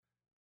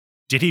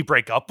Did he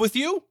break up with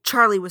you?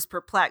 Charlie was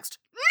perplexed.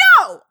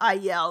 No! I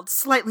yelled,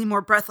 slightly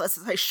more breathless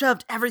as I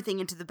shoved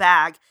everything into the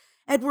bag.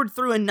 Edward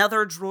threw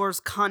another drawer's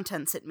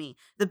contents at me.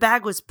 The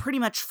bag was pretty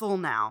much full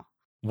now.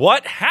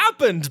 What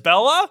happened,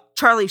 Bella?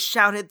 Charlie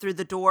shouted through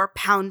the door,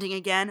 pounding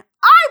again.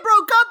 I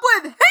broke up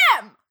with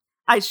him!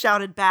 I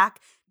shouted back,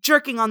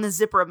 jerking on the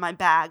zipper of my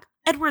bag.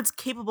 Edward's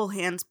capable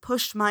hands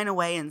pushed mine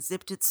away and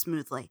zipped it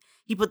smoothly.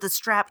 He put the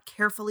strap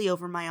carefully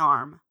over my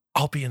arm.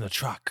 I'll be in the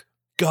truck.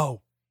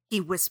 Go. He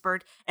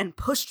whispered and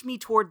pushed me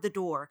toward the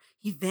door.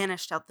 He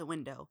vanished out the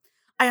window.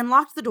 I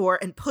unlocked the door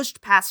and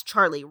pushed past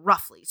Charlie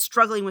roughly,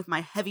 struggling with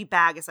my heavy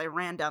bag as I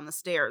ran down the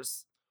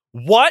stairs.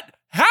 What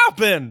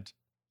happened?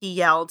 He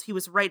yelled. He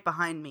was right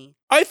behind me.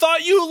 I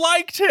thought you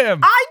liked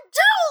him. I do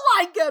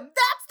like him!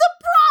 That's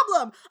the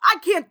problem! I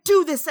can't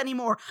do this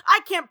anymore. I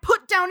can't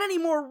put down any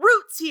more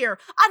roots here.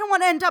 I don't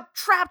want to end up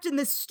trapped in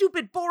this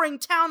stupid, boring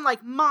town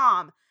like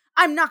Mom.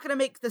 I'm not going to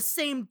make the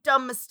same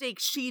dumb mistake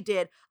she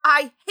did.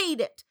 I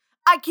hate it.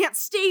 I can't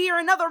stay here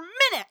another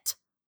minute.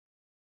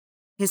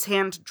 His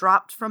hand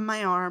dropped from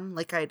my arm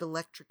like I'd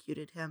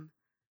electrocuted him.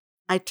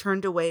 I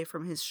turned away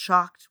from his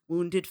shocked,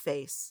 wounded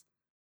face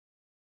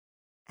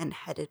and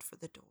headed for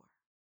the door.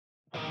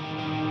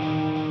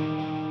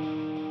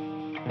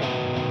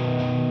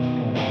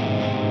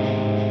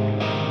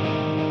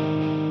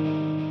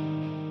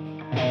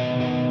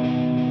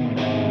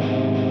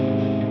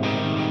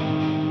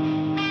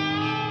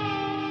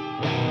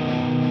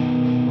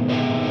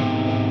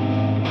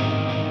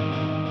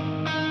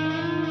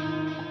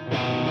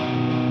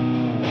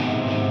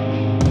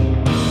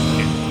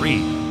 In 3,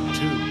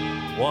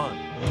 2, 1.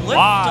 Lift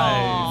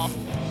off.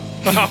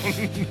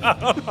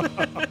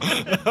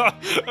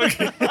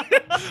 Okay.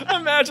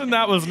 Imagine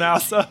that was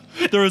NASA.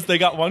 They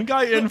got one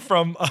guy in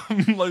from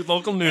like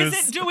local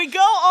news. Do we go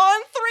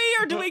on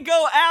 3 or do we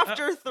go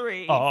after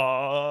 3?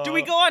 Do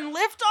we go on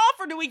liftoff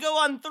or do we go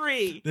on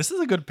 3? This is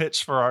a good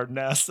pitch for our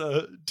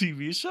NASA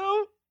TV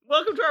show.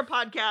 Welcome to our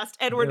podcast.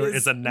 Edward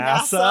is a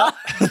NASA.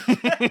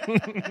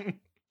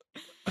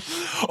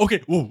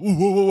 Okay. Whoa.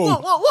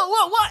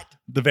 Whoa, what?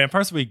 The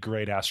vampires would be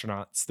great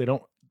astronauts. They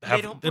don't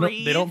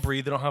breathe. They don't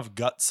breathe. They don't have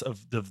guts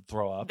to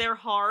throw up. They're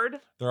hard.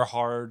 They're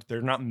hard.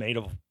 They're not made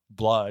of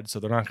blood, so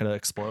they're not going to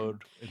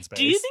explode in space.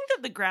 Do you think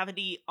that the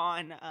gravity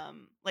on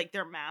like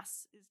their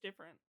mass is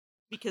different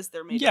because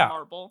they're made of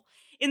marble?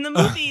 In the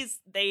movies,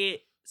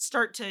 they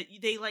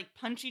like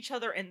punch each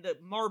other and the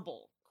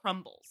marble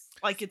crumbles.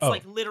 Like it's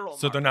like literal.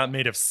 So marble. they're not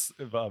made of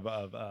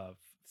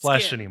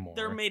flesh Skin. anymore.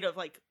 They're made of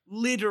like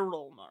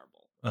literal marble.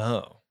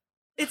 Oh.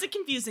 It's a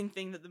confusing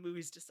thing that the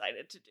movies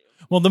decided to do.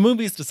 Well, the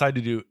movies decide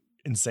to do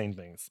insane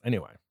things.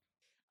 Anyway.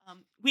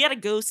 We had a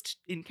ghost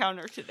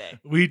encounter today.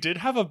 We did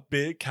have a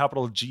big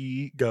capital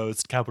G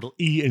ghost, capital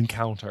E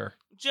encounter.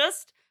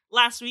 Just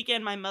last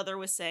weekend, my mother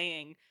was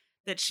saying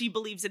that she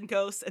believes in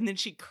ghosts, and then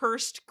she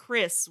cursed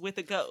Chris with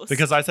a ghost.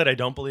 Because I said I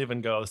don't believe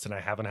in ghosts, and I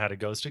haven't had a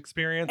ghost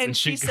experience. And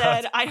she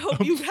said, I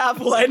hope you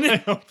have one. I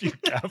hope you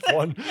have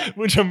one.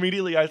 Which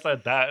immediately I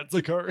said, that's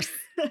a curse.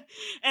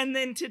 And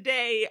then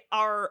today,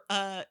 our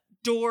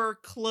door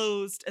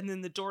closed, and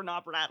then the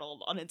doorknob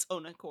rattled on its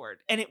own accord.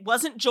 And it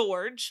wasn't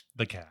George.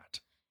 The cat.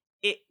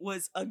 It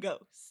was a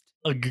ghost.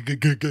 A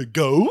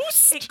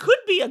ghost? It could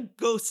be a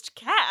ghost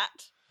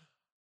cat.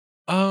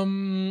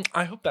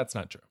 I hope that's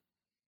not true.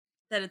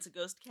 That it's a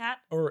ghost cat?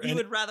 Or you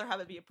would rather have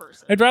it be a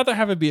person? I'd rather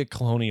have it be a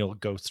colonial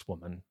ghost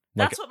woman.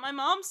 That's what my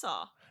mom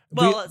saw.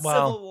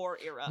 Civil War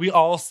era. We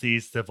all see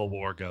Civil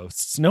War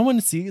ghosts. No one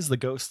sees the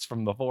ghosts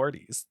from the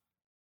 40s.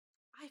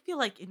 I feel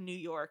like in New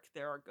York,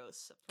 there are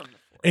ghosts from the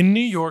 40s. In New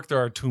York, there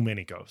are too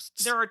many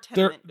ghosts. There are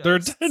tenement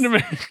ghosts. There are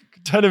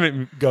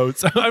tenement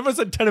ghosts. I was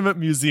a tenement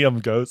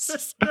museum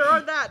ghosts. There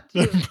are that,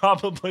 too. There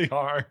probably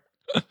are.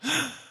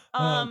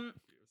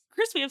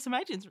 Chris, we have some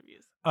iTunes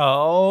reviews.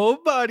 Oh,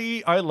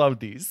 buddy. I love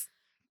these.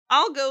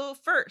 I'll go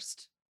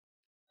first.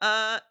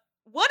 What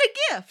a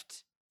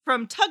gift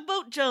from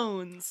Tugboat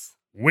Jones.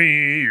 5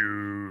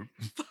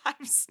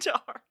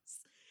 stars.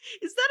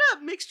 Is that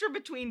a mixture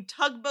between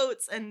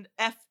tugboats and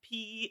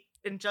FP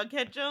and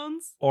Jughead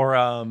Jones? Or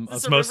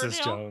Osmosis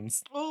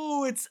Jones?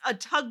 Oh, it's a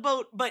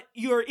tugboat, but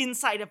you're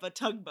inside of a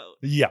tugboat.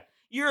 Yeah.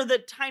 You're the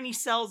tiny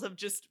cells of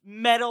just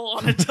metal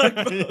on a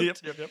tugboat.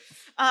 Yep.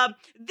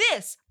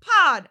 This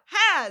pod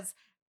has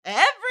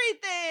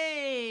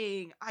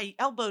everything. I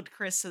elbowed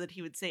Chris so that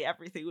he would say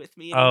everything with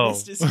me, and he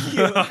missed his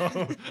cue.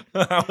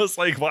 I was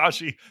like, wow,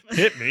 she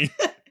hit me.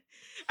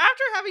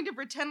 After having to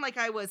pretend like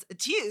I was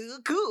too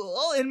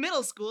cool in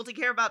middle school to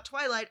care about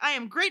Twilight, I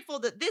am grateful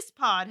that this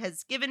pod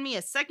has given me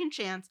a second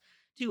chance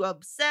to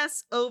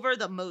obsess over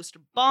the most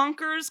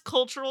bonkers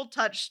cultural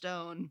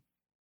touchstone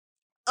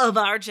of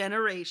our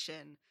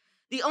generation.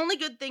 The only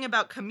good thing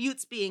about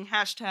commutes being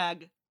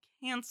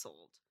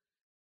 #canceled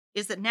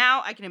is that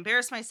now I can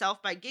embarrass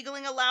myself by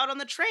giggling aloud on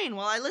the train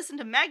while I listen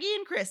to Maggie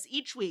and Chris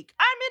each week.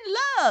 I'm in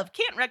love.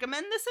 Can't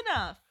recommend this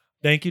enough.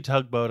 Thank you,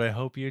 Tugboat. I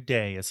hope your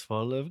day is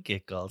full of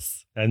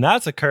giggles. And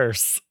that's a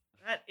curse.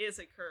 That is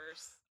a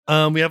curse.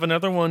 We have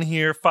another one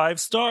here. 5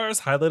 stars.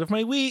 Highlight of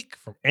my week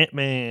from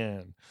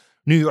Ant-Man.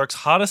 New York's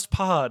hottest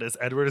pod is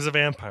Edward is a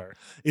Vampire.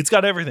 It's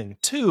got everything.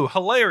 2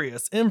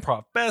 hilarious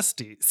improv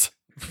besties.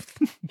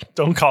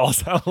 Don't call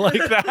us out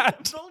like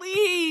that.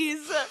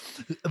 Please.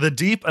 The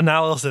deep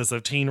analysis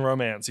of teen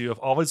romance you have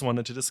always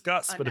wanted to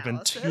discuss, but have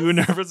been too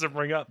nervous to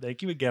bring up.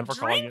 Thank you again for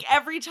calling it. Drink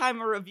every time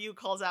a review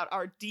calls out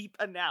our deep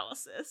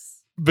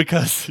analysis.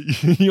 Because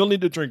you'll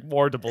need to drink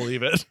more to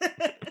believe it.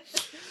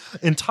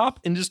 And top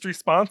industry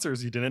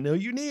sponsors you didn't know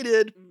you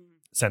needed.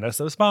 Send us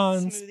those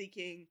bonds. Smoothie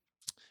King.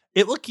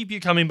 It will keep you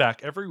coming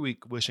back every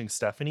week wishing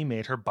Stephanie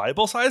made her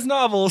Bible-sized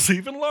novels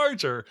even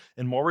larger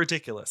and more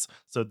ridiculous,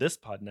 so this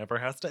pod never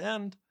has to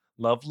end.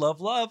 Love, love,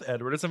 love.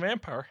 Edward is a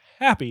Vampire.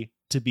 Happy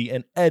to be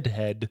an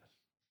Edhead.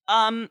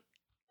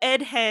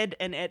 Edhead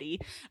and Eddie.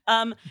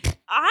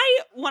 I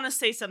want to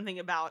say something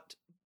about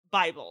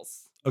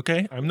Bibles.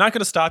 Okay, I'm not going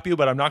to stop you,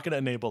 but I'm not going to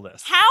enable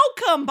this. How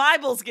come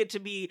Bibles get to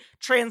be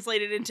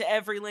translated into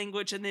every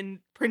language and then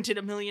printed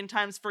a million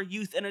times for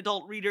youth and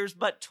adult readers,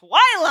 but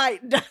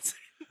Twilight doesn't?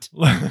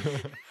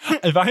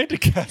 If I had to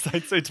guess,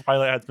 I'd say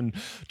Twilight has been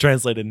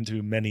translated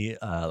into many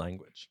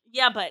language.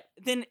 Yeah, but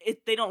then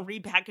they don't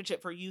repackage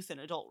it for youth and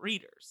adult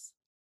readers.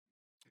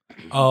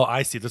 Oh,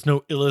 I see. There's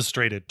no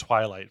illustrated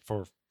Twilight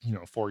for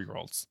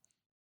 4-year-olds.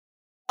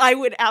 I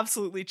would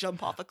absolutely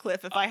jump off a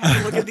cliff if I had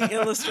to look at the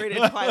illustrated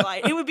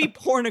Twilight. It would be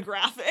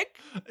pornographic.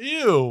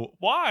 Ew,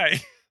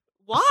 why?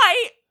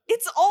 Why?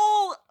 It's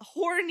all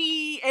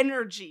horny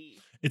energy.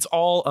 It's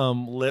all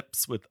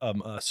lips with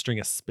a string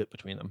of spit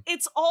between them.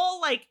 It's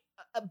all like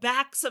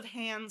backs of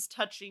hands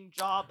touching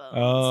jawbones.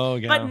 Oh,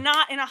 yeah. But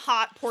not in a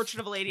hot Portrait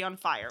of a Lady on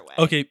Fire way.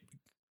 Okay.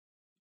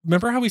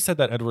 Remember how we said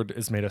that Edward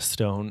is made of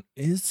stone?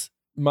 Is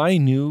my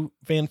new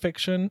fan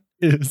fiction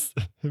is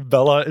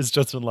Bella is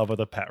just in love with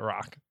a pet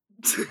rock.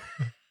 Is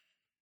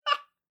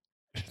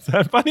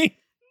that funny?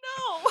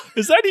 No.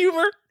 Is that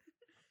humor?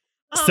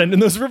 Send in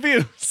those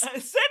reviews. Send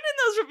in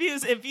those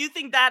reviews. If you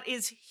think that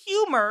is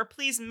humor,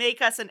 please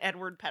make us an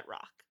Edward pet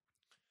rock.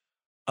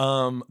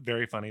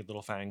 Very funny,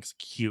 little fangs.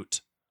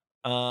 Cute.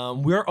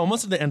 We're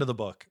almost at the end of the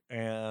book.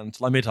 And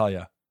let me tell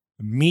you,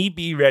 me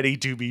be ready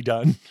to be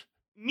done.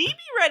 Me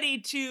be ready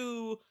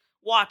to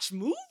watch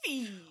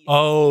movies.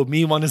 Oh,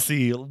 me want to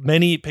see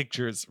many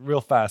pictures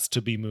real fast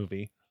to be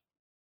movie.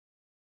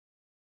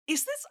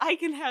 Is this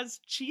Icon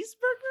has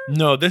cheeseburger?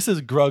 No, this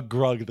is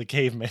Grug the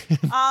caveman.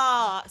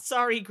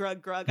 Sorry,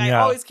 Grug. Yeah.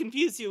 I always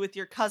confuse you with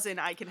your cousin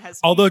Icon has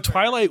cheeseburger. Although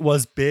Twilight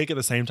was big at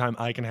the same time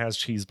Icon has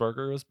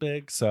cheeseburger was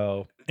big,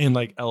 so in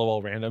like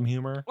LOL random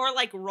humor. Or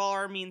like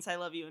RAR means I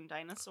love you in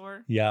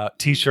Dinosaur. Yeah,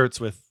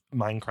 t-shirts with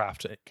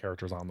Minecraft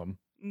characters on them.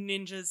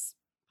 Ninjas,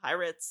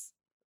 pirates,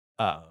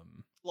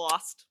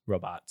 Lost.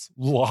 Robots.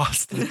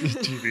 Lost, the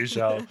TV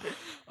show.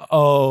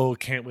 Oh,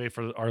 can't wait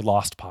for our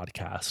Lost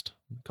podcast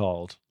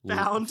called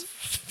Found.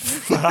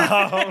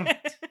 Found.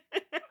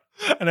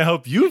 And I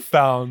hope you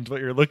found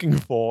what you're looking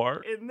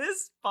for in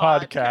this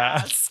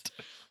podcast.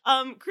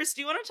 podcast. Chris,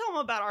 do you want to tell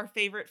them about our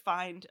favorite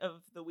find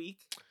of the week?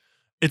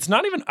 It's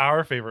not even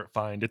our favorite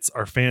find. It's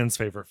our fans'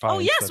 favorite find. Oh,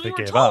 yes, that we they were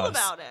gave told us.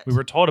 about it. We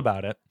were told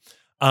about it.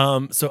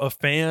 So a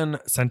fan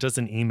sent us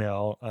an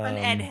email. An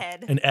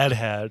Edhead. An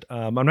Edhead.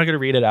 I'm not going to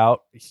read it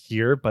out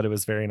here, but it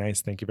was very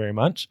nice. Thank you very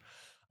much.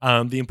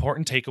 The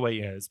important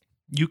takeaway is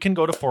you can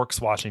go to Forks,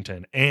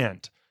 Washington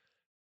and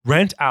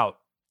rent out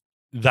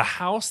the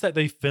house that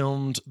they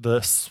filmed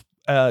this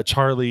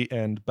Charlie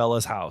and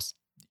Bella's house.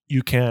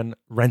 You can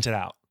rent it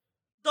out.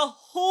 The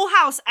whole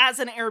house as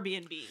an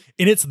Airbnb.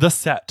 And it's the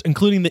set,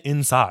 including the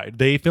inside.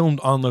 They filmed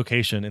on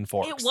location in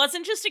Forks. It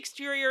wasn't just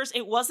exteriors.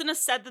 It wasn't a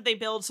set that they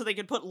built so they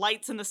could put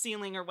lights in the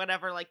ceiling or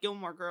whatever, like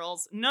Gilmore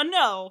Girls.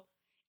 No.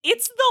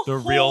 It's the whole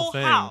real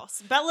thing.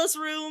 house. Bella's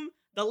room,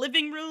 the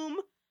living room,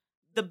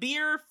 the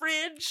beer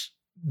fridge.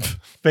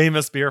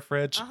 Famous beer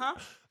fridge. Uh-huh.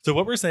 So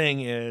what we're saying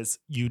is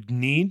you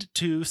need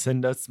to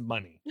send us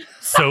money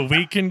so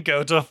we can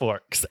go to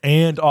Forks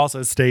and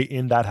also stay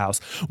in that house.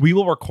 We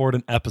will record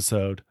an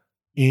episode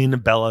in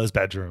Bella's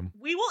bedroom.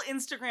 We will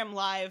Instagram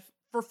live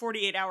for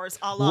 48 hours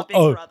a la Big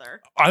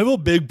Brother. I will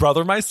Big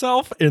Brother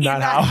myself in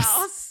that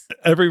house.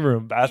 Every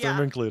room, bathroom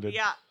included.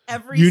 Yeah,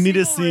 You need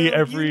to see room.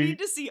 every... You need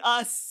to see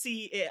us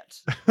see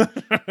it.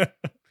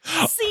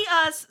 See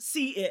us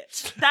see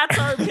it. That's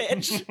our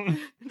pitch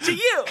to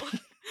you,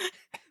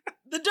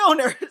 the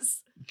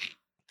donors.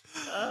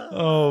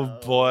 Oh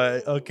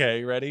boy.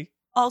 Okay, ready?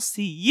 I'll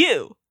see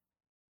you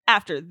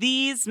after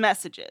these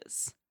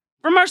messages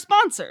from our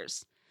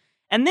sponsors.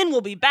 And then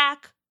we'll be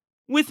back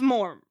with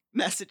more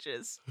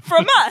messages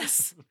from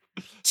us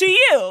to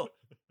you,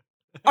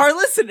 our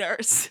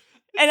listeners.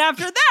 And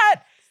after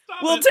that,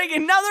 we'll take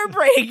another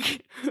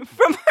break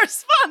from our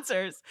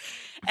sponsors.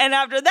 And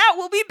after that,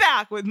 we'll be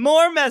back with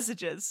more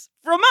messages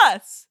from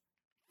us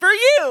for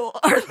you,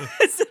 our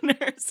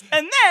listeners.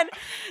 And then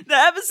the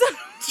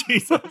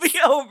episode will be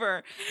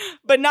over.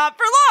 But not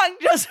for long,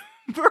 just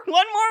for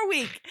one more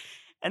week.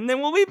 And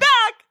then we'll be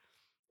back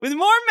with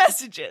more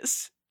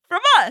messages from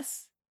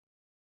us.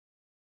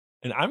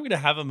 And I'm going to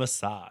have a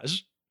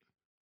massage.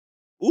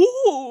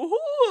 Ooh,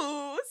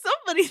 so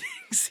Stephanie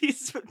thinks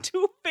he's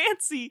too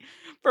fancy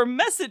for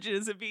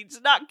messages if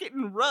he's not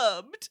getting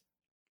rubbed.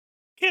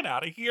 Get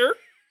out of here.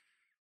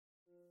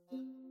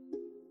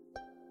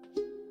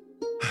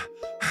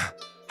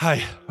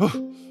 Hi.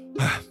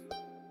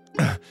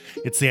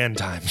 It's the end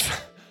times.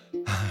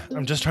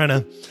 I'm just trying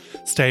to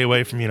stay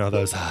away from,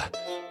 those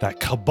that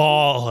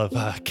cabal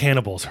of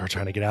cannibals who are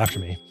trying to get after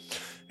me.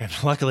 And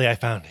luckily I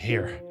found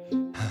here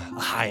a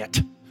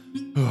Hyatt.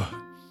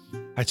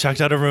 I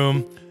checked out a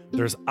room.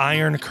 There's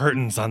iron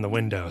curtains on the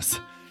windows.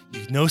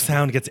 No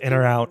sound gets in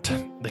or out.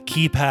 The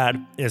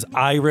keypad is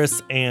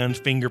iris and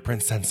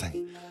fingerprint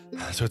sensing.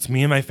 So it's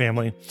me and my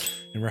family,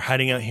 and we're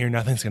hiding out here.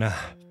 Nothing's gonna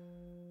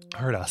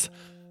hurt us.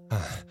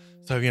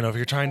 So, if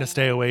you're trying to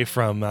stay away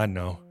from,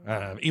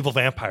 evil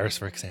vampires,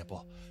 for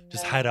example,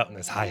 just hide out in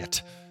this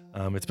Hyatt.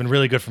 It's been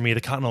really good for me.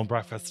 The continental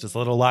breakfast is a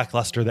little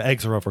lackluster. The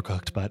eggs are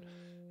overcooked, but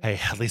hey,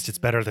 at least it's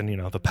better than,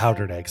 the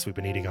powdered eggs we've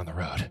been eating on the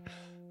road.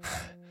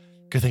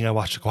 Good thing I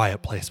watched A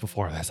Quiet Place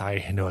before this.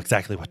 I know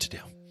exactly what to do.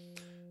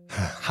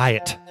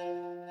 Hyatt.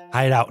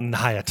 Hide out in the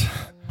Hyatt.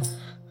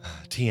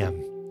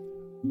 TM.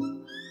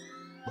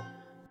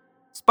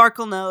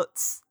 Sparkle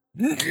Notes.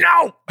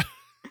 No!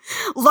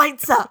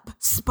 Lights Up.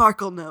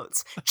 Sparkle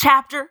Notes.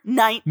 Chapter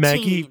 19.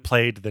 Maggie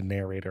played the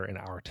narrator in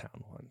our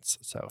town once,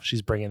 so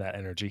she's bringing that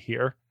energy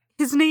here.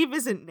 His name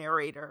isn't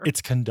narrator.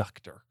 It's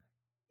conductor.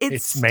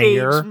 It's stage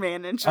mayor.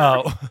 manager.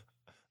 Oh.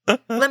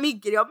 Let me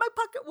get out my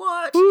pocket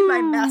watch in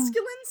my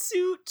masculine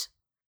suit.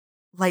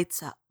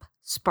 Lights Up.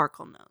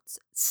 Sparkle Notes.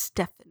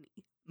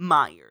 Stephanie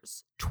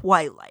Myers.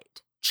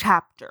 Twilight.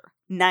 Chapter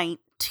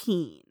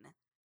 19.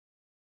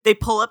 They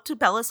pull up to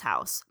Bella's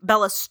house.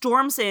 Bella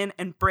storms in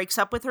and breaks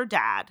up with her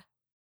dad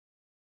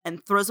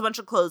and throws a bunch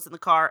of clothes in the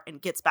car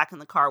and gets back in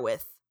the car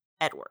with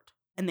Edward.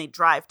 And they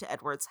drive to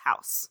Edward's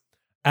house.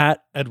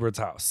 At Edward's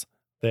house,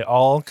 they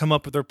all come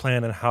up with their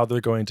plan on how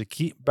they're going to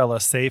keep Bella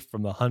safe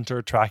from the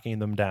hunter tracking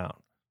them down.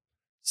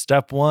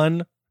 Step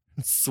 1,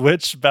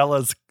 switch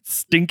Bella's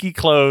stinky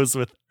clothes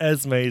with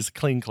Esme's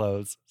clean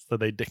clothes so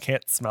they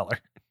can't smell her.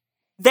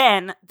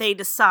 Then they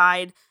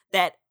decide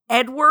that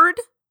Edward,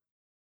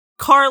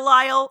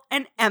 Carlisle,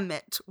 and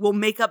Emmett will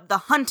make up the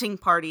hunting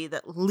party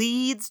that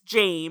leads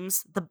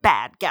James, the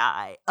bad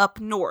guy, up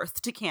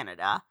north to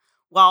Canada,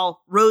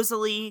 while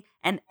Rosalie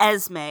and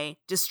Esme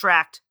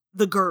distract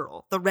the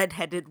girl, the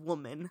redheaded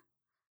woman,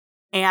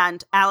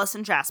 and Alice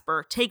and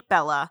Jasper take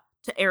Bella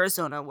to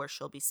Arizona where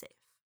she'll be safe.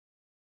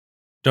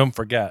 Don't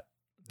forget,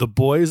 the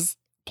boys'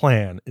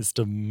 plan is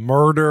to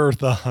murder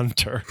the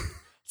hunter.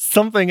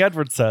 Something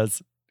Edward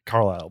says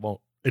Carlisle won't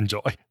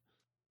enjoy.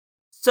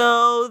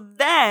 So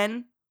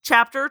then,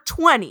 Chapter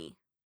 20.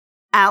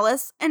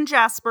 Alice and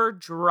Jasper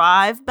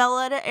drive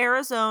Bella to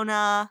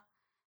Arizona.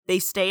 They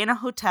stay in a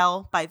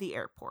hotel by the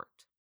airport.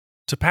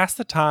 To pass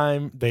the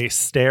time, they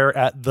stare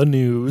at the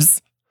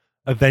news.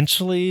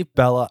 Eventually,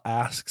 Bella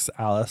asks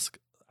Alice,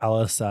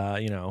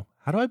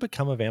 how do I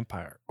become a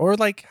vampire? Or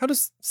how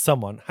does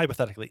someone,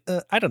 hypothetically,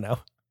 I don't know.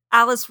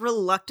 Alice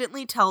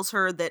reluctantly tells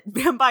her that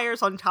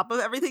vampires, on top of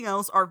everything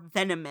else, are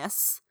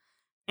venomous.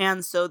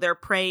 And so their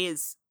prey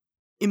is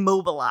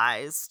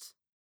immobilized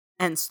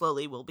and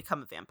slowly will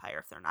become a vampire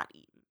if they're not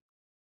eaten.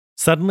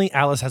 Suddenly,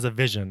 Alice has a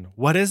vision.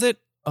 What is it?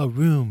 A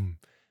room.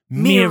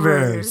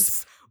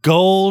 Mirrors.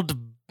 Gold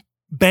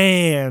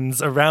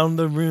bands around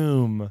the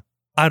room.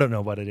 I don't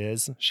know what it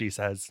is, she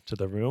says to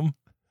the room.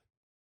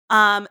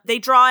 They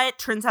draw it.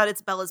 Turns out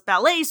it's Bella's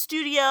ballet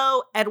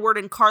studio. Edward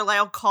and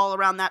Carlisle call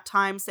around that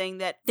time saying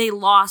that they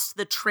lost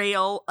the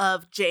trail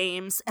of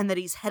James and that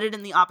he's headed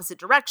in the opposite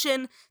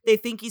direction. They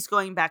think he's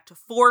going back to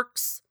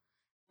Forks.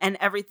 And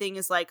everything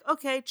is like,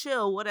 okay,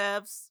 chill,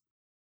 whatevs.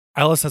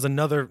 Alice has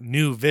another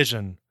new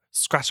vision.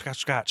 Scratch, scratch,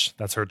 scratch.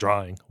 That's her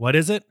drawing. What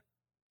is it?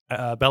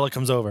 Bella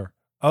comes over.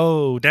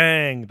 Oh,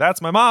 dang.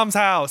 That's my mom's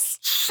house.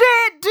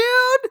 Shit,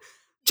 dude.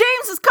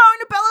 James is coming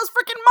to Bella's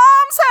freaking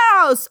mom's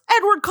house.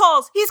 Edward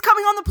calls. He's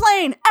coming on the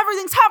plane.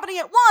 Everything's happening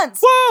at once.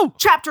 Whoa.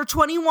 Chapter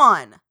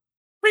 21.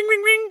 Ring,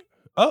 ring, ring.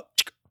 Oh,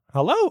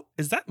 hello.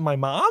 Is that my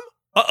mom?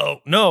 Uh-oh.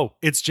 No,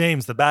 it's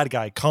James, the bad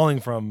guy, calling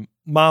from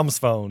mom's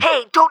phone.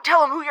 Hey, don't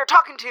tell him who you're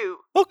talking to.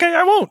 Okay,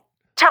 I won't.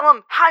 Tell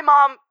him, hi,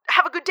 Mom.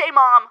 Have a good day,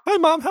 Mom. Hi,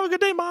 Mom. Have a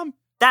good day, Mom.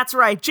 That's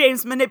right.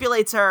 James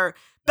manipulates her.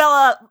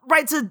 Bella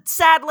writes a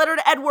sad letter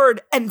to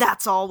Edward, and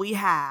that's all we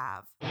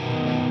have.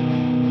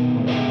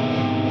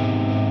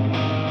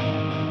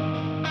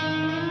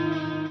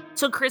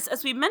 So, Chris,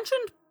 as we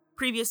mentioned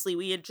previously,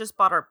 we had just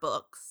bought our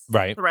books.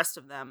 Right. The rest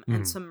of them,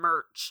 and some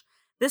merch.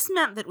 This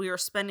meant that we were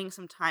spending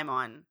some time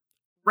on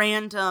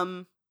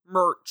random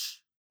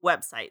merch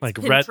websites. Like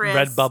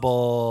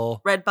Pinterest,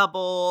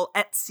 Redbubble,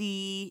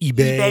 Etsy,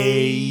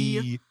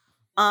 eBay.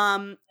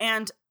 And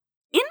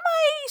in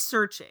my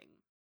searching,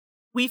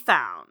 we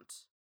found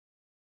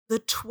the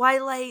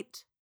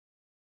Twilight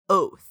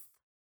Oath.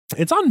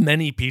 It's on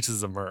many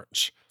pieces of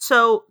merch.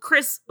 So,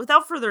 Chris,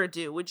 without further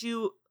ado, would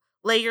you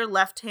lay your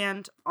left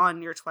hand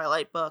on your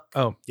Twilight book?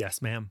 Oh,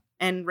 yes, ma'am.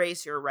 And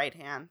raise your right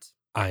hand.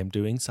 I'm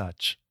doing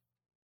such.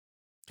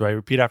 Do I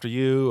repeat after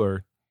you,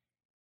 or?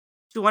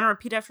 Do you want to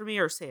repeat after me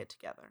or say it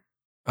together?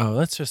 Oh,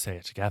 let's just say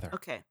it together.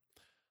 Okay.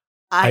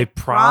 I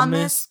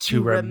promise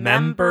to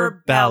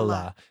remember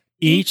Bella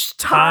each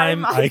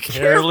time I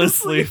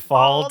carelessly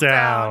fall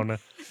down.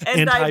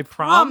 And I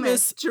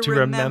promise to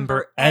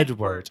remember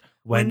Edward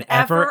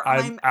whenever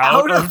I'm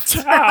out of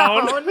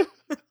town.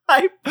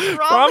 I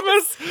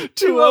Promise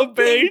to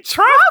obey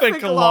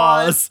traffic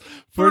laws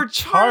for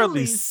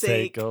Charlie's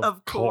sake,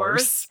 of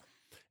course.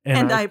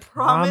 And I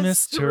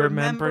promise to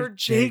remember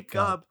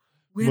Jacob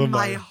when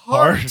my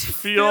heart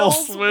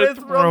feels with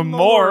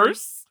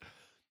remorse.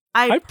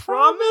 I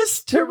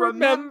promise to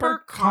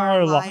remember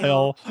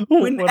Carlisle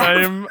when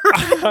I'm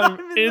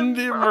in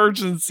the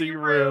emergency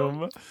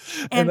room.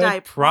 And I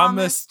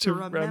promise to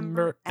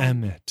remember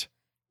Emmett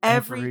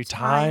every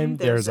time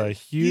there's a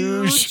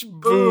huge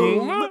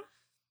boom.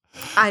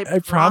 I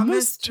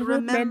promise to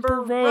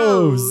remember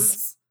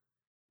Rose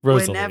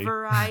Rosalie.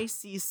 whenever I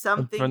see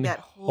something Something that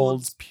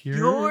holds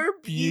pure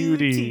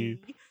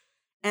beauty.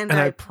 And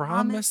I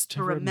promise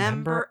to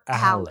remember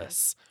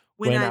Alice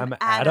when I'm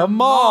at a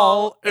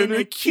mall and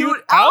a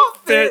cute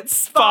outfit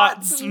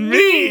spots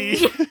me.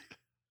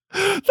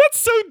 That's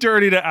so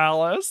dirty to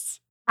Alice.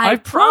 I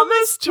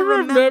promise to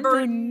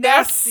remember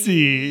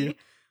Nessie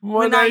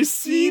when I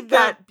see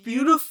that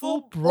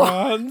beautiful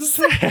bronze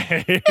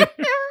hair.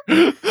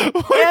 Wait,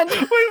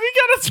 we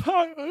gotta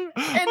talk. And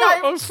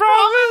I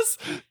promise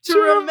to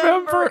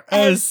remember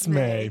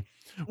Esme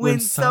when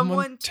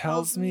someone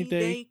tells me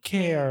they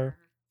care.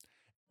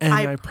 And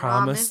I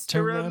promise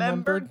to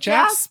remember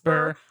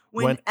Jasper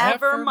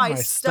whenever my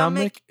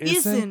stomach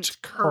isn't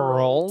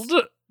curled.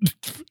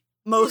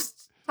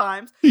 Most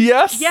times.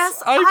 Yes,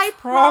 Yes, I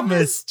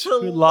promise to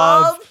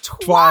love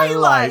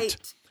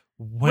Twilight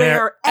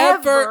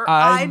wherever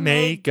I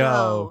may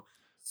go,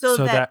 so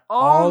that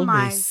all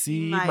may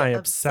see my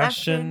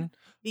obsession,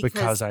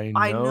 because I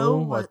know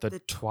what the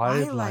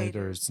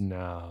Twilighters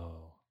know.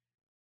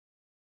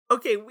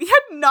 Okay, we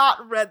had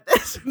not read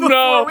this before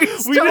No, we we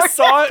just started.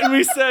 saw it and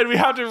we said we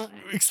had to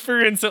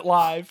experience it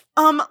live.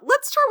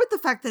 Let's start with the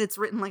fact that it's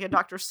written like a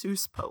Dr.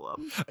 Seuss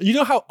poem. You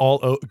know how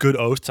all good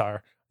oaths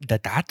are? Da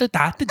da da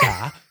da da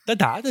da da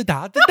da da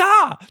da da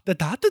da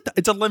da da da.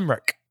 It's a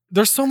limerick.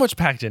 There's so much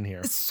packed in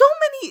here. So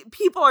many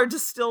people are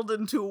distilled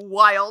into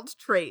wild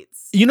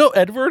traits. You know,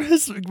 Edward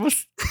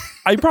was.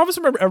 I promise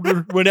to remember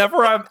Edward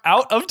whenever I'm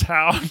out of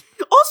town.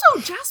 Also,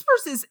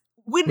 Jasper's is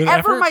whenever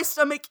Whenever- my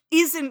stomach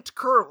isn't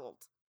curled.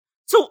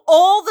 So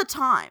all the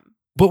time.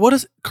 But what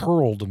does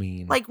curled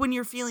mean? Like when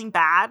you're feeling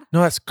bad.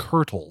 No, that's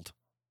curdled.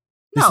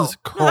 This No, is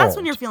curled. no, that's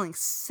when you're feeling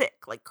sick,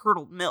 like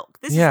curdled milk.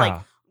 This is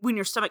like when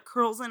your stomach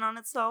curls in on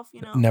itself,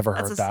 you know? Never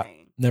That's heard a that.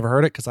 saying. Never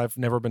heard it because I've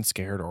never been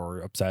scared or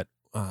upset.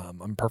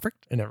 I'm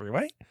perfect in every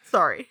way.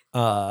 Sorry.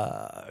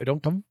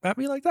 Don't come at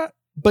me like that.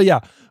 But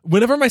yeah,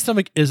 whenever my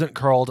stomach isn't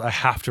curled, I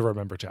have to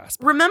remember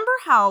Jasper. Remember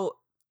how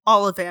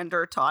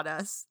Ollivander taught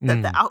us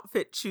that the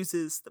outfit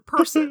chooses the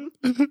person?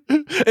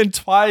 And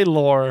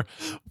Twilore,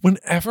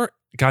 whenever,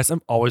 guys,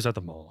 I'm always at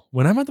the mall.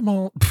 When I'm at the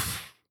mall,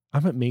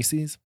 I'm at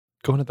Macy's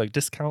going to like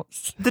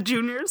discounts. The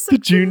juniors? The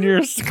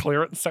juniors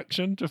clearance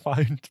section to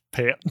find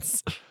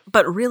pants.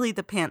 But really,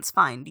 the pants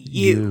find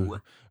you.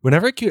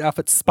 Whenever a cute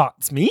outfit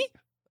spots me,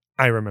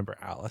 I remember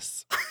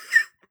Alice.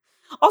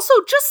 Also,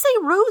 just say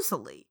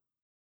Rosalie.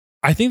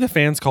 I think the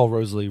fans call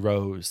Rosalie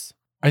Rose.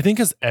 I think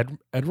because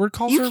Edward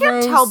calls her You can't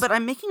Rose. tell, but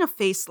I'm making a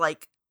face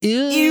like, Ew.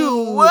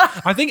 Ew.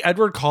 I think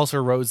Edward calls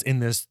her Rose in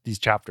these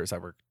chapters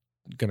that we're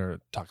gonna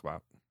talk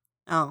about.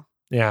 oh,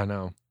 Yeah,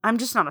 no. I'm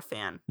just not a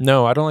fan.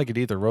 No, I don't like it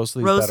either.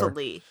 Rosalie's better.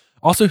 Rosalie.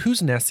 Also,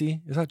 who's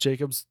Nessie? Is that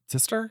Jacob's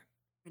sister?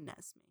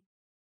 Renesmee.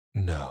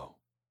 No.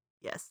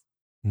 Yes.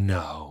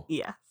 No.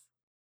 Yes.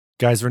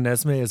 Guys,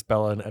 Renesmee is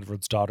Bella and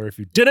Edward's daughter. If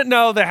you didn't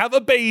know, they have a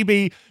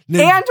baby.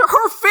 And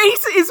her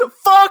face is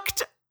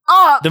fucked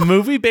up. The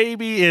movie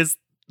baby is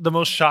the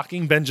most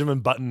shocking Benjamin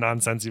Button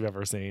nonsense you've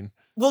ever seen.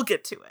 We'll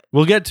get to it.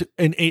 We'll get to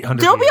in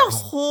 800 There'll be a years.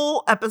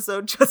 whole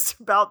episode just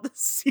about the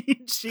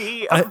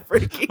CG of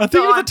freaking I think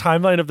Dawn. of the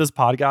timeline of this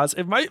podcast,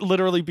 it might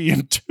literally be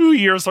in 2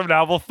 years from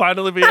now. We'll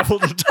finally be able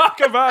to talk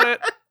about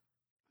it.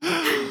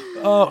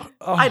 Oh,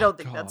 I don't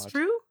think that's God.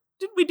 true.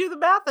 Did we do the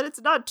math that it's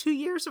not 2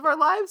 years of our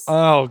lives?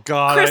 Oh,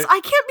 God. Chris,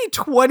 I can't be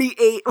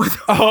 28 with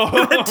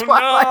Oh, the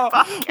Twilight no.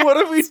 podcast. What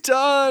have we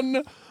done?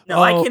 No,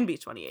 Oh. I can be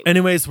 28.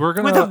 Anyways, we're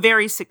going with a to...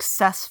 very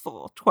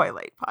successful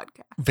Twilight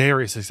podcast.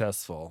 Very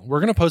successful. We're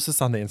going to post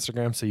this on the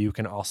Instagram so you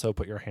can also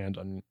put your hand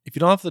on... If you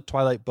don't have the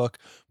Twilight book,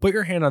 put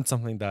your hand on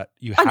something that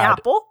you An had.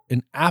 apple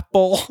An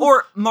apple.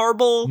 or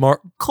marble,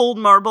 cold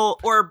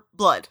marble, or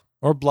blood.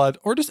 Or blood.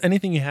 Or just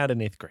anything you had in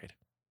 8th grade.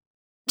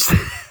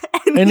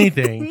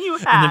 Anything. you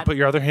And had. then put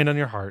your other hand on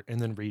your heart and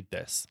then read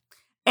this.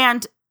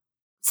 And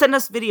send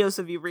us videos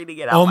of you reading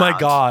it out Oh my loud.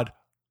 God.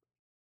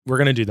 We're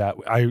going to do that.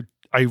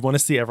 I want to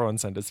see everyone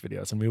send us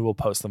videos and we will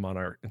post them on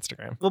our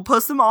Instagram. We'll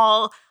post them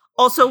all.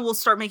 Also, we'll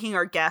start making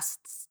our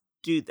guests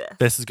do this.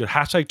 This is good.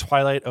 Hashtag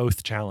Twilight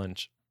Oath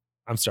Challenge.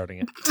 I'm starting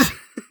it.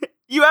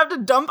 You have to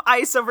dump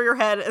ice over your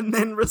head and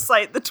then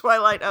recite the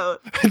Twilight Oath.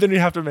 And then you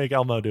have to make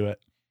Elmo do it.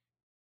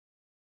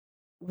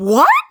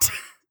 What?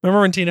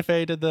 Remember when Tina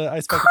Fey did the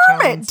Ice Bucket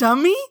Kermit, Challenge?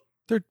 dummy.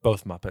 They're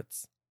both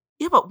Muppets.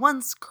 Yeah, but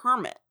one's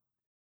Kermit.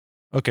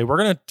 Okay, we're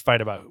going to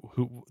fight about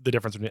who the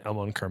difference between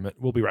Elmo and Kermit.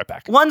 We'll be right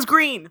back. One's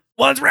green.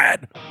 One's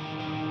red.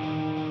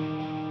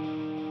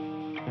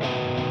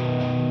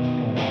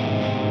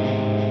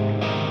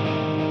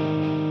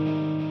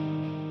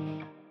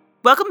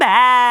 Welcome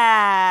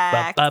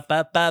back.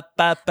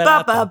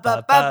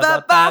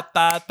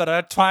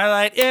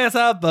 Twilight is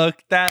a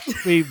book that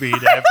we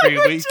read every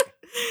week.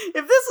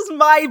 If this was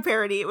my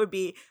parody, it would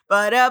be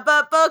book.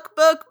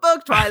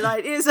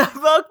 Twilight is a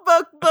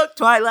book.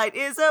 Twilight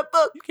is a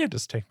book. You can't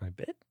just take my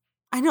bit.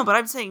 I know, but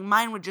I'm saying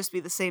mine would just be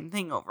the same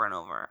thing over and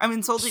over. I'm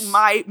insulting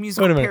my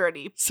musical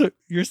parody. So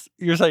you're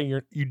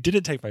saying you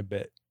didn't take my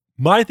bit.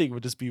 My thing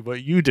would just be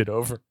what you did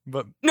over,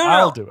 but No.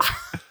 I'll do it.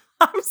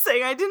 I'm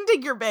saying I didn't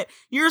take your bit.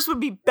 Yours would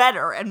be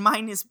better, and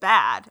mine is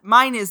bad.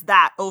 Mine is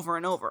that over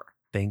and over.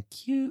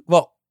 Thank you.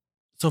 Well,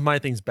 so my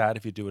thing's bad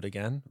if you do it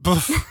again.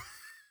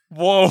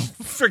 Whoa,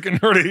 freaking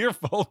heard it here,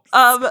 folks.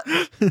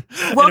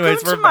 Welcome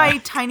to my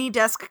Tiny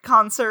Desk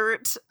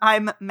concert.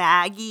 I'm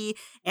Maggie,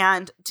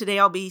 and today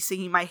I'll be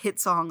singing my hit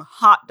song,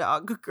 Hot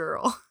Dog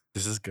Girl.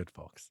 This is good,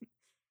 folks.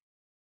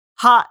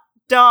 Hot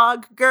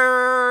dog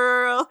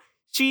girl,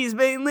 she's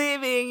been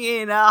living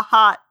in a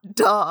hot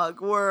dog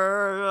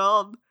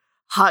world.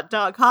 Hot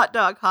dog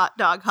girl. Hot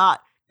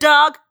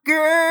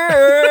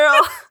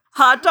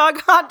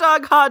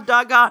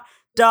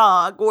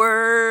dog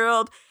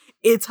world.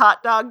 It's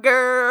hot dog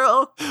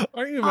girl.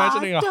 Are you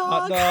imagining a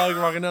hot dog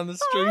walking down the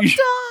street?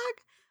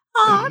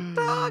 Hot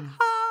dog.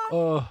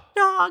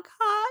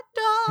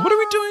 What are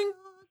we doing?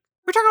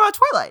 We're talking about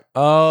Twilight.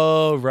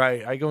 Oh,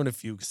 right. I go into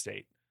fugue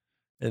state.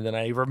 And then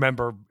I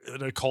remember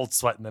in a cold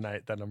sweat in the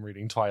night that I'm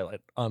reading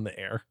Twilight on the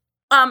air.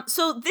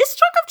 So this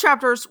chunk of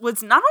chapters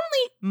was not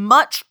only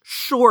much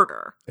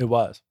shorter It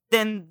was.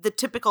 than the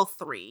typical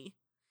 3,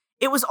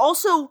 it was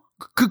also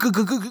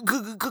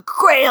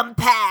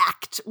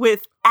cram-packed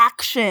with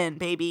action,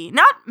 baby.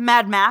 Not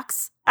Mad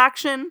Max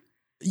action.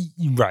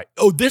 Right.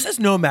 Oh, this is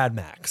no Mad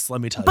Max, let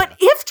me tell But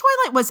you. if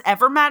Twilight was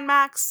ever Mad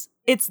Max,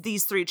 it's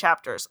these 3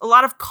 chapters. A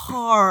lot of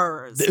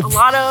cars, a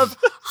lot of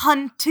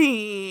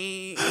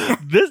hunting,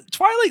 This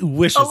Twilight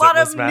wishes a lot it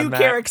was of Mad new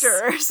Max.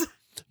 characters.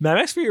 Mad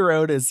Max Fury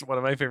Road is one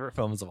of my favorite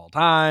films of all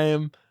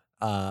time.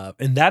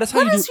 And that is how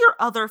What you is your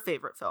other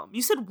favorite film?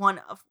 You said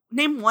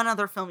name one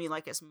other film you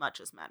like as much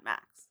as Mad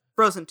Max.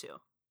 Frozen 2.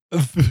 do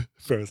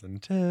Frozen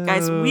 2.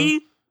 Guys,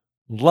 we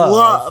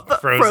love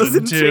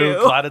Frozen 2.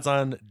 Glad it's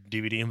on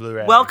DVD and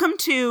Blu-ray. welcome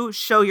to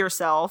Show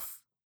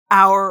Yourself,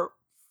 our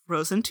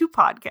Frozen 2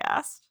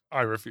 podcast.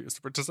 I refuse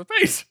to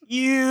participate.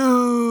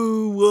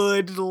 You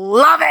would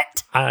love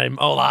it. I'm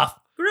Olaf.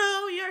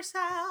 Grow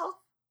yourself.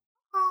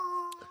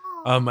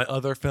 My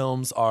other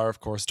films are, of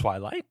course,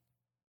 Twilight,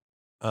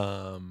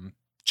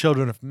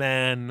 Children of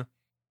Men,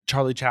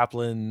 Charlie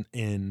Chaplin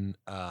in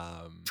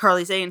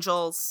Charlie's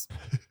Angels.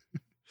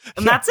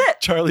 And that's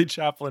it. Charlie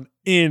Chaplin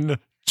in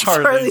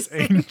Charlie's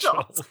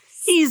Angels.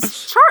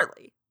 He's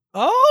Charlie.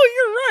 Oh,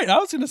 you're right. I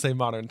was going to say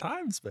Modern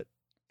Times, but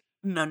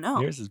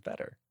No. yours is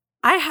better.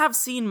 I have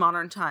seen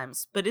Modern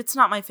Times, but it's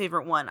not my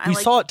favorite one. We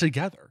saw it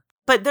together.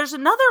 But there's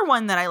another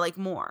one that I like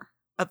more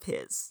of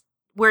his,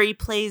 where he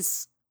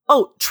plays,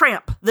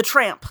 Tramp, the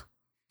Tramp.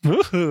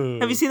 Have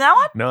you seen that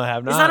one? No, I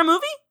have not. Is that a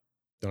movie?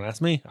 Don't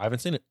ask me. I haven't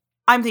seen it.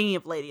 I'm thinking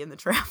of Lady and the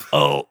Tramp.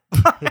 Oh,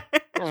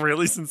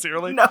 really?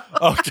 Sincerely? No.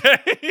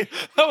 Okay.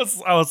 I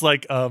was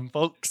like,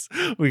 folks,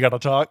 we got to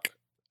talk.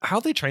 How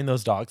they train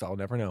those dogs, I'll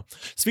never know.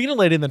 Speaking of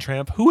Lady and the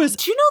Tramp, who is...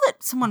 Do you know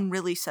that someone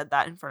really said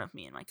that in front of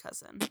me and my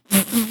cousin?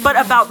 But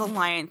about the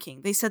Lion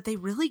King. They said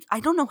I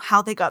don't know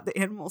how they got the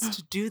animals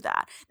to do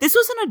that. This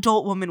was an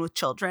adult woman with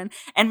children.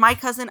 And my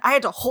cousin, I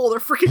had to hold her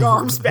freaking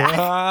arms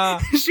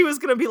back. She was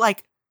going to be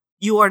like,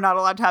 you are not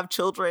allowed to have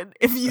children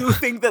if you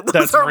think that those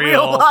That's are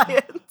real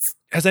lions.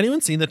 Has anyone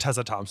seen the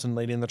Tessa Thompson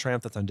Lady and the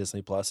Tramp that's on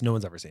Disney Plus? No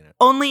one's ever seen it.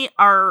 Only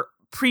our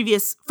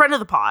previous friend of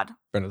the pod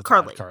Friend of the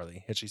Carly. pod,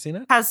 Carly. Has she seen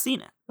it? has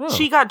seen it. Oh.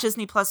 She got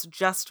Disney Plus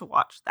just to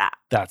watch that.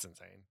 That's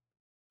insane.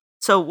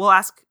 So we'll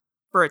ask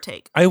for a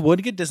take. I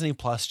would get Disney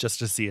Plus just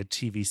to see a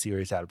TV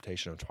series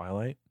adaptation of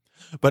Twilight.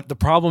 But the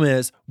problem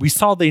is, we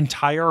saw the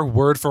entire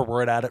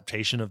word-for-word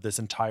adaptation of this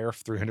entire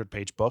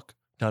 300-page book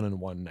done in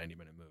one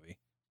 90-minute movie.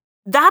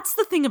 That's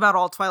the thing about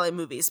all Twilight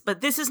movies,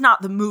 but this is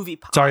not the movie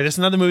pod. Sorry, this is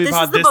not the movie This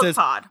pod. is the book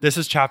pod. This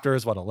is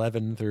chapters,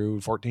 11 through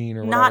 14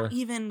 or whatever? Not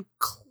even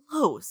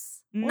close.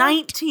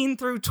 19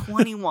 through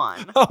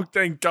 21. Oh,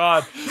 thank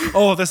God.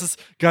 Oh, this is...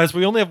 Guys,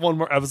 we only have one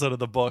more episode of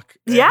the book.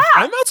 And Yeah.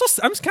 I'm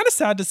kind of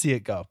sad to see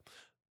it go.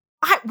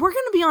 We're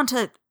going to be on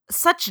to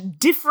such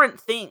different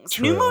things.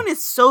 True. New Moon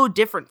is so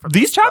different from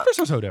These this book. chapters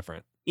are so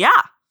different, Yeah.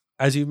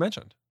 as you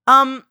mentioned.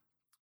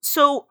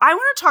 So I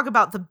want to talk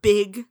about the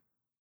big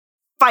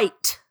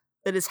fight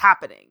that is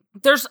happening.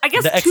 There's, I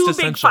guess, The two big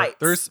existential- fights.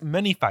 There's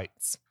many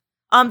fights.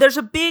 There's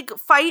a big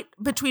fight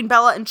between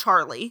Bella and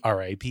Charlie,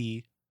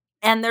 R.I.P.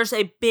 and there's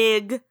a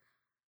big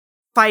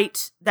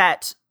fight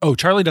that Oh,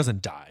 Charlie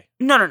doesn't die.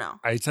 no.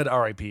 I said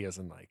R.I.P. as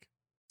in like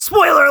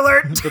Spoiler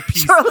alert! the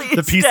piece, Charlie the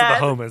is piece dead. of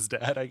the home is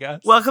dead, I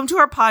guess. Welcome to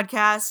our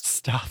podcast.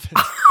 Stop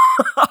it.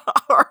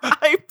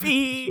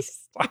 R.I.P.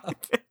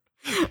 Stop.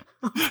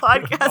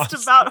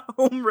 podcast about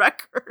home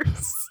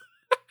wreckers.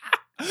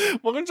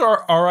 Welcome to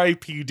our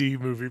R.I.P.D.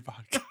 movie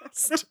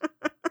podcast.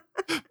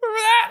 Remember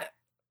that?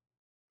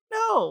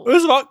 No. It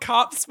was about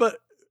cops, but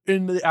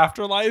in the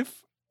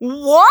afterlife,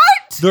 What?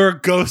 they're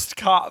ghost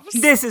cops.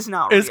 This is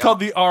not real. It's called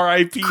the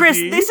R.I.P.D. Chris,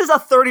 this is a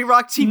 30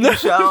 Rock TV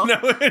show. No,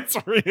 it's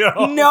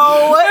real.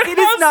 No, it is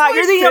has, not. like,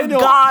 You're thinking Daniel-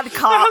 of God It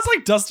Cop. has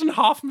like Dustin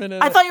Hoffman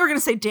in I it. thought you were going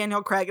to say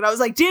Daniel Craig, and I was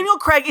like, Daniel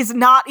Craig is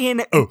not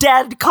in Oh.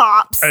 Dead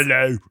Cops.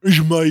 Hello, it's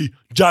me,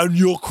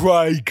 Daniel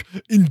Craig,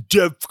 in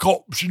Dead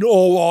Cops in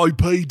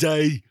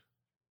R.I.P.D.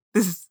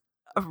 This is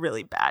a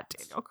really bad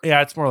Daniel Craig.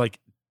 Yeah, it's more like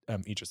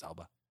Idris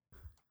Elba.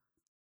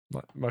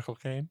 Michael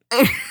Caine.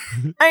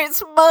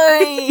 It's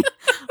me,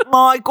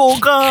 Michael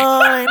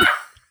Caine.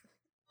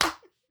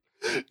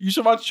 You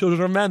should watch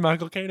Children of Men.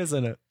 Michael Caine is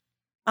in it.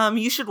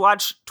 You should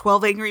watch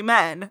 12 Angry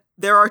Men.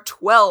 There are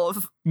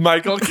 12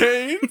 Michael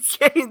Caine.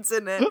 Caines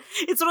in it.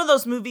 It's one of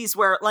those movies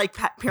where, like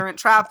Parent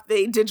Trap,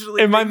 they digitally.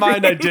 In my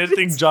mind, I did recreated-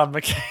 think John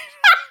McCain.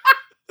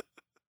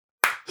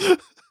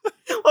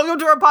 Welcome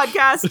to our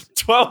podcast,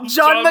 12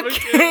 John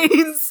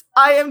McCain's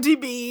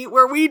IMDb,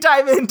 where we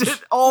dive into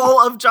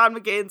all of John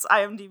McCain's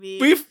IMDb.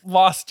 We've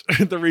lost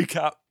the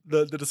recap,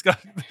 the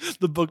discussion,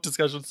 the book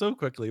discussion so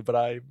quickly, but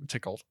I'm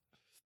tickled.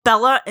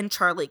 Bella and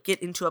Charlie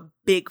get into a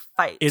big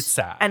fight. It's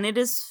sad. And it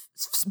is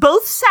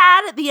both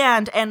sad at the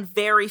end and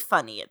very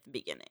funny at the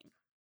beginning.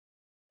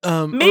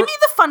 Maybe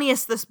the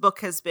funniest this book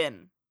has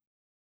been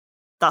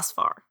thus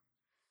far.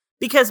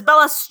 Because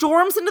Bella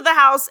storms into the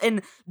house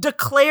and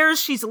declares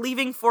she's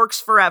leaving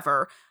Forks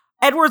forever.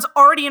 Edward's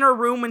already in her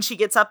room when she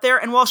gets up there,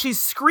 and while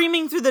she's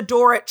screaming through the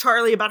door at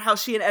Charlie about how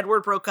she and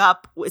Edward broke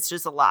up, which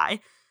is a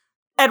lie,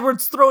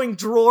 Edward's throwing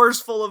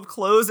drawers full of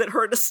clothes at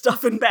her to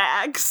stuff in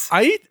bags.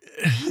 I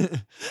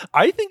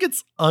think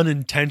it's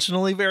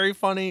unintentionally very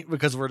funny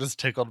because we're just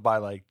tickled by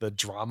like the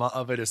drama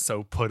of it is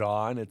so put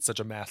on. It's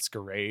such a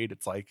masquerade.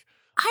 It's like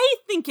I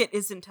think it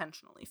is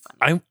intentionally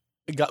funny.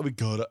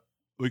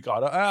 we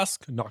gotta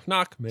ask. Knock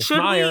knock, Miss Should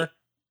Meyer.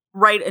 we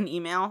write an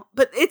email?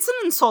 But it's an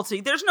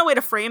insulting. There's no way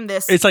to frame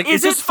this. It's like, is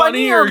is it this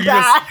funny or you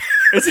bad?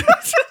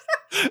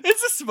 Is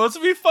this supposed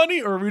to be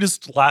funny or are we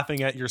just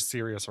laughing at your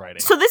serious writing?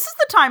 So this is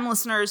the time,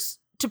 listeners,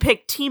 to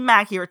pick Team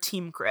Mackie or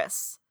Team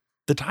Chris.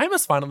 The time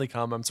has finally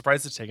come. I'm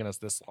surprised it's taken us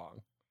this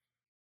long.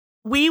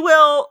 We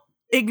will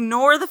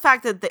ignore the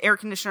fact that the air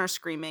conditioner is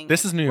screaming.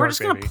 This is New York, We're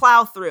just going baby. to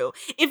plow through.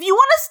 If you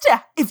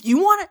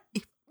want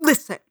to,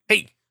 listen,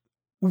 Hey.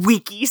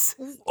 Weekies,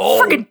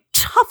 Oh. friggin'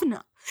 toughen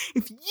up.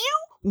 If you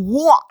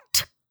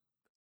want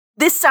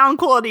this sound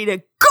quality to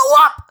go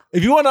up,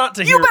 If you want not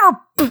to hear you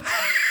better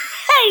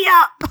pay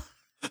up.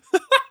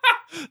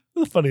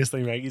 the funniest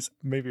thing Maggie's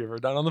maybe ever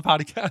done on the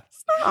podcast.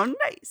 Oh,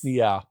 nice.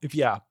 Yeah.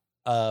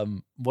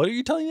 What are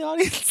you telling the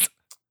audience?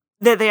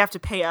 That they have to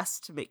pay us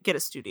to get a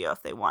studio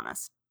if they want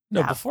us.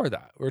 No, Yeah. before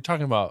that. We were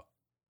talking about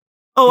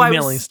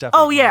Emailing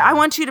Stephanie. Oh, yeah. I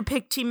want you to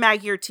pick Team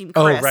Maggie or Team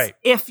Oh, Chris. right.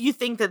 If you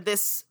think that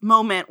this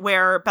moment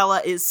where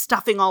Bella is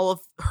stuffing all of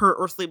her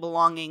earthly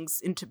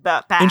belongings into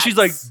bags. and she's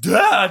like,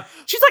 Dad.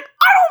 She's like,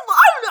 I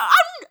love him.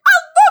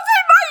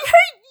 I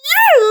hate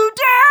you,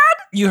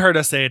 Dad. You heard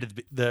us say it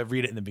at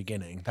read it in the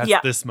beginning. That's Yeah.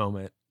 this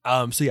moment.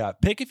 So yeah,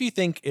 pick if you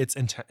think it's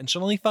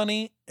intentionally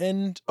funny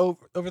and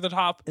over the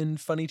top and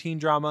funny teen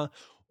drama,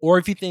 or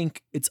if you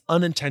think it's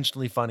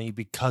unintentionally funny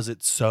because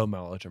it's so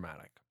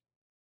melodramatic.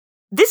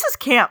 This is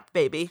camp,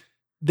 baby.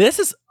 This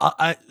is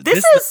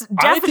This is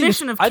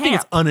definition of I think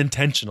it's camp.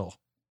 unintentional.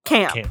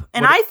 Camp. Camp.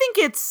 And What- I think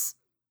it's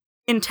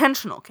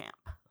intentional camp.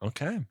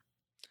 Okay.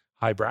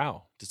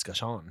 Highbrow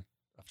discussion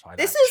of Twilight.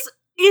 This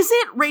is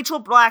it Rachel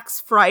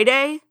Black's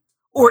Friday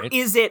or Right.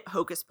 is it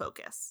Hocus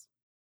Pocus?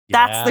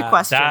 That's the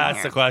question That's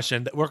here. the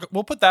question.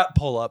 We'll put that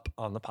poll up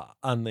on the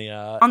On the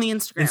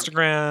Instagram.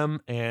 Instagram,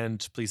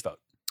 and please vote.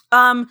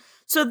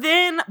 So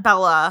then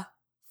Bella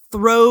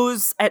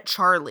throws at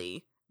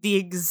Charlie the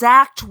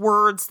exact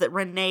words that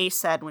Renee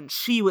said when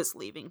she was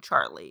leaving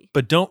Charlie.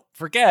 But don't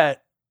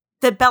forget,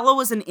 That Bella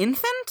was an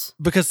infant?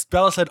 because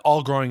Bella said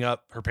all growing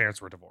up, her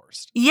parents were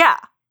divorced. Yeah.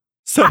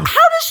 So How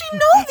does she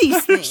know these how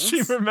does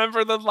things? she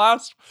remember the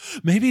last?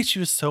 Maybe she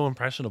was so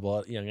impressionable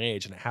at a young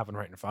age, and it happened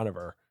right in front of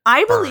her.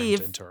 I burned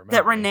believe into her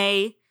that memory.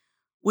 Renee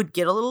would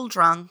get a little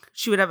drunk.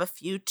 She would have a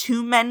few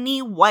too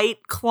many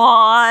White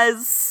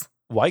Claws.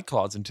 White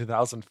Claws in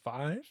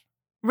 2005.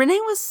 Renee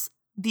was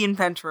the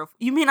inventor of,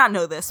 you may not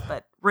know this,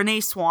 but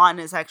Renee Swan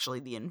is actually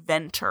the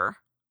inventor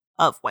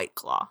of White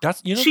Claw.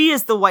 That's She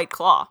is the White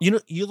Claw.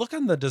 you look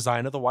on the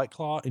design of the White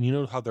Claw, and you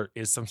know how there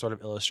is some sort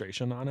of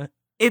illustration on it.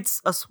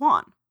 It's a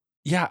swan.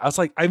 Yeah, I was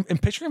like, I'm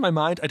picturing in my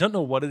mind. I don't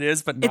know what it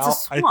is, but It's a now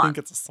I swan. think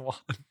it's a swan.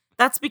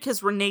 That's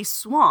because Renee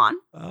Swan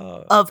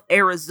Uh, of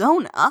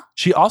Arizona,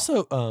 she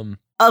also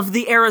of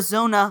the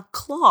Arizona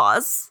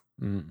Claws,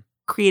 mm.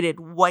 created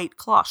White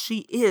Claw. She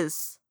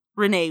is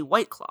Renee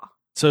White Claw.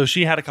 So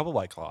she had a couple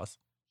White Claws.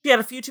 She had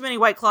a few too many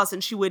White Claws,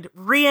 and she would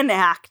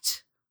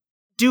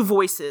do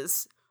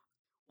voices.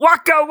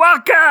 Waka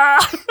waka,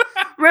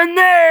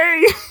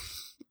 Renee,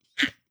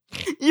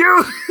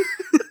 you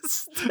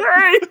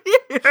right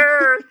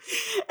here.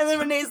 And then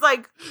Renee's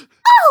like,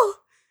 oh,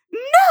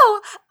 no,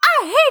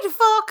 I hate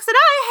Fox and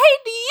I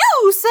hate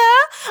you,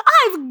 sir.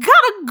 I've got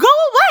to go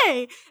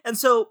away. And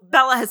so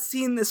Bella has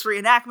seen this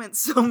reenactment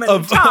so many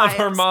of times.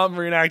 her mom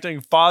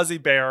reenacting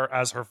Fozzie Bear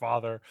as her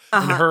father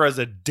and her as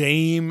a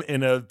dame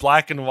in a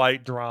black and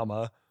white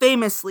drama.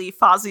 Famously,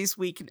 Fozzie's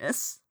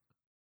weakness.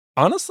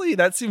 Honestly,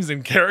 that seems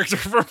in character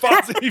for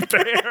Fozzie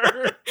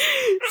Bear.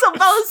 So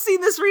Bella's seen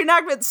this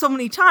reenactment so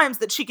many times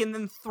that she can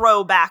then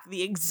throw back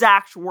the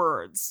exact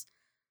words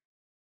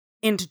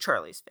into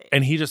Charlie's face.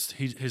 And he drops.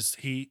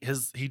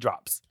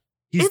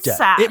 He's It's dead.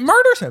 sad. It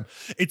murders him.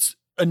 It's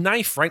a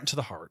knife right to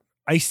the heart.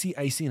 Icy,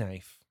 icy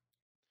knife.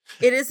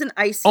 It is an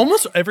icy.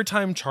 Almost every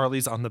time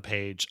Charlie's on the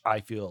page, I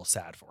feel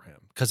sad for him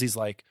because he's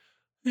like,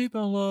 "Hey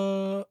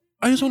Bella,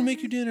 I just want to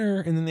make you dinner,"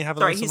 and then they have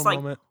a Sorry, nice he's little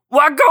like, moment.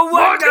 Waka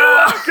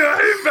waka!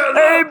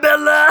 Hey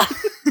Bella.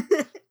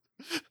 Hey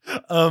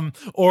Bella!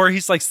 Or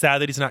he's like sad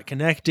that he's not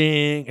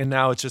connecting, and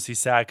now it's just he's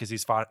sad because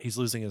he's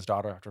losing his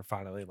daughter after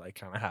finally like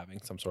kind of having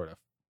some sort of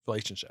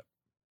relationship.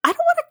 I don't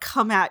want to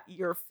come at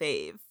your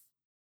fave,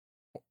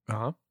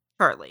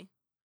 Charlie.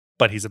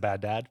 But he's a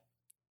bad dad.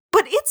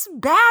 But it's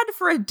bad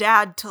for a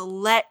dad to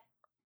let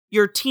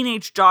your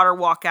teenage daughter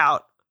walk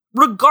out,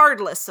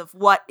 regardless of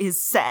what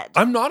is said.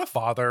 I'm not a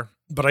father,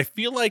 but I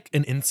feel like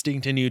an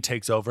instinct in you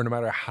takes over no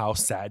matter how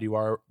sad you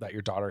are that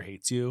your daughter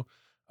hates you.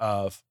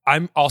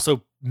 I'm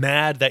also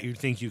mad that you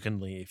think you can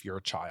leave. You're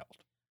a child.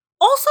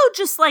 Also,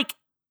 just like,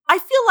 I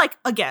feel like,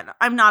 again,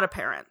 I'm not a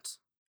parent.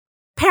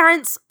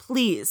 Parents,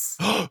 please.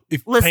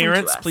 If Listen to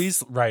parents, us.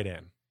 please write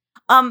in.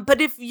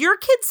 But if your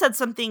kid said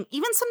something,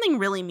 even something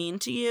really mean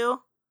to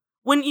you,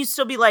 wouldn't you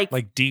still be like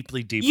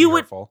Deeply, deeply you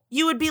would, hurtful.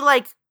 You would be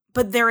like,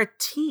 but they're a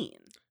teen.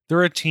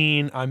 They're a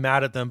teen. I'm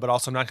mad at them, but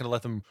also I'm not going to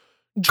let them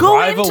Go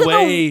drive into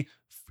away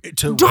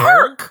to where?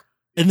 Dark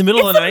In the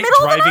middle It's of the the night,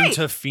 middle of the driving night.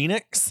 to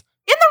Phoenix.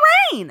 in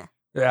the rain.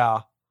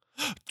 Yeah.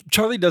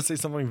 Charlie does say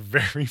something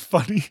very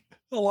funny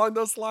along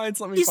those lines.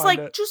 Let me He's find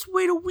like, it. just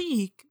wait a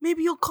week.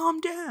 Maybe you'll calm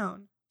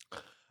down.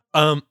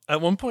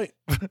 At one point,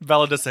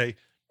 Bella does say,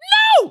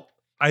 "No!"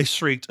 I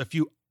shrieked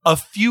a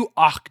few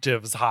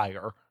octaves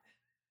higher.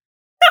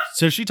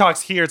 So she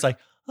talks here. It's like,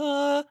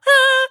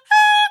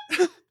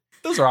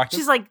 those are octaves.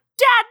 She's like,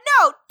 Dad,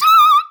 no,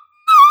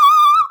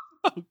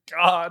 Oh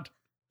God.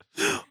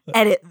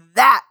 edit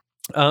that.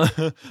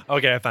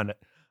 Okay, I found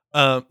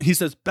it. He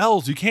says,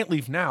 "Bells, you can't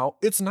leave now.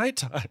 It's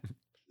nighttime."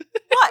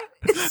 What?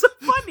 It's so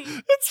funny.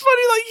 It's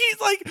funny, like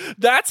he's like,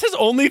 that's his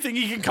only thing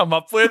he can come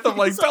up with. I'm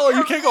like, He's Bella, like,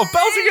 you can't go.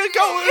 Bells, you can't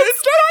go.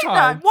 It's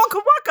nighttime. Waka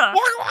waka.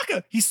 Waka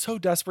waka. He's so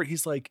desperate.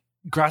 He's like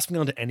grasping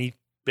onto any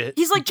bit.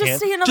 He's like, he just can.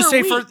 stay another just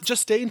stay week.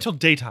 just stay until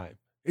daytime.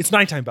 It's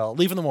nighttime, Bella.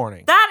 Leave in the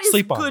morning. That is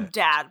Sleep on good it.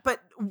 dad, but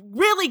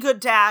really good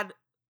dad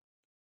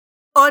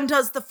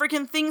undoes the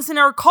freaking things in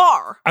her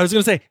car. I was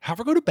gonna say, have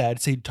her go to bed,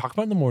 say talk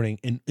about it in the morning,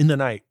 and in the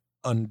night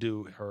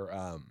undo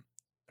her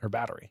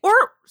battery. Or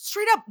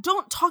straight up,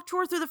 don't talk to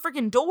her through the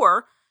freaking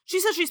door. She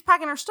says she's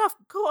packing her stuff.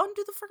 Go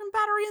undo the freaking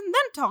battery and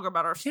then talk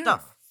about her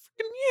stuff.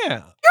 Yeah. You're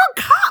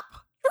a cop.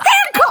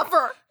 Handcuff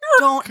her.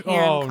 Don't handcuff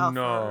Oh her.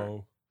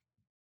 no.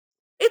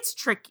 It's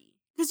tricky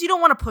because you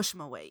don't want to push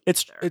him away.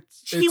 It's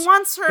He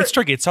wants her. it's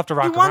tricky. It's tough to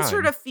rock He a wants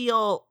rhyme. her to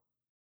feel.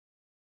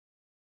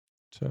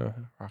 To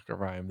rock a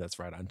rhyme that's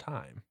right on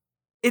time.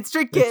 It's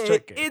tricky. It's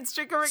tricky. It's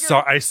tricky. So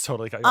I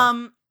totally got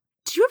you.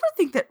 Do you ever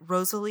think that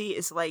Rosalie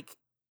is like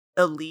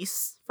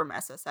Elise from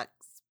SSX?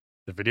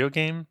 The video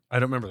game? I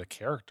don't remember the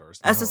characters.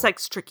 No.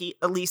 SSX tricky.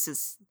 Elise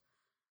is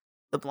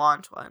the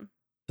blonde one.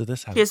 So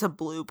this She has a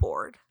blue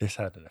board.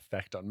 had an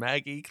effect on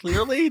Maggie.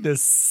 Clearly,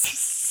 this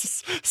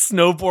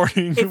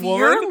snowboarding If woman.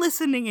 you're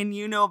listening and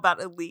you know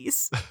about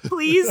Elise,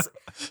 please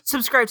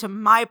subscribe to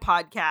my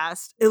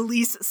podcast,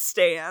 Elise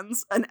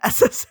Stands, an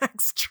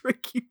SSX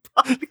tricky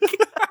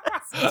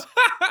podcast.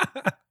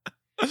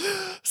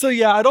 So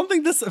yeah, I don't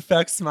think this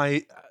affects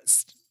my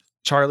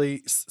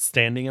Charlie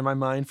standing in my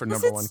mind for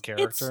number one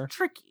character. It's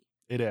tricky.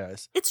 It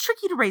is. It's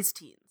tricky to raise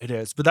teens. It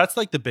is. But that's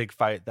like the big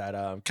fight that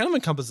kind of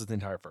encompasses the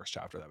entire first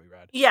chapter that we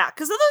read. Yeah,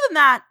 because other than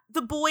that,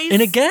 the boys.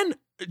 And again,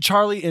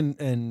 Charlie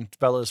and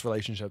Bella's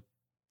relationship,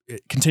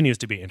 it continues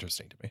to be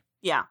interesting to me.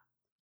 Yeah.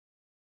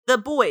 The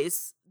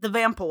boys, the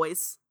Vamp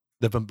Boys,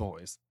 The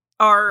boys.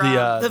 are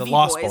The V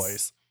Lost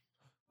Boys.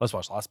 Let's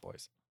watch Lost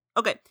Boys.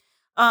 Okay.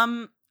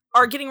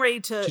 Are getting ready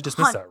to She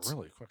dismissed hunt. that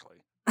really quickly.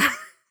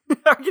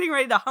 Are getting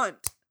ready to hunt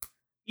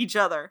each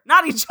other.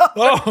 Not each other.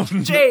 Oh,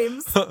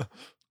 James.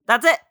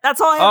 That's it. That's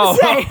all I have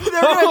to Oh. say.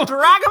 They're gonna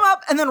drag him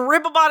up and then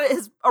rip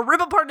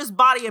apart his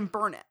body and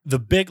burn it. The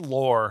big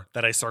lore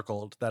that I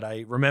circled that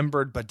I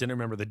remembered but didn't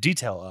remember the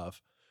detail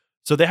of.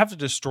 So they have to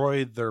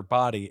destroy their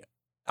body.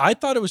 I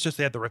thought it was just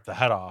they had to rip the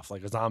head off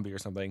like a zombie or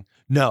something.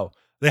 No,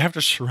 they have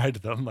to shred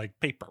them like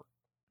paper.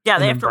 Yeah,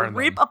 And they then have to burn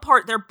rip them.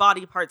 apart their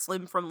body parts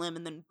limb from limb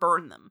and then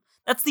burn them.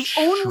 That's the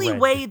only Shred.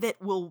 way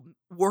that will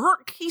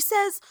work, he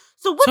says.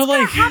 So what's So,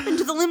 going like- to happen?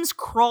 Do the limbs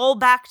crawl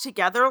back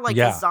together like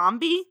Yeah. a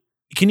zombie?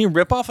 Can you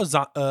rip off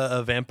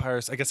a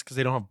vampire's? I guess because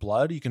they don't have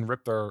blood, you can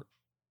rip their.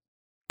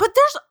 But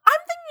I'm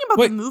thinking about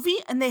Wait. the movie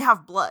and they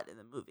have blood in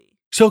the movie.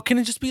 So can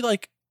it just be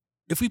like,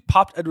 if we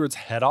popped Edward's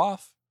head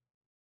off,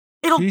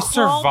 It'll Can he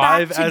crawl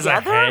survive back as a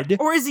together? head?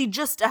 Or is he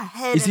just a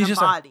head is he and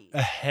just a body?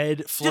 a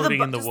head floating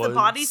in the does woods? the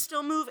body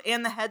still move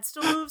and the head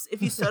still moves?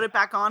 If you sewed it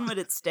back on, would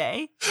it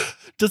stay?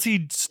 Does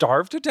he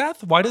starve to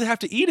death? Why do they have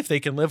to eat if they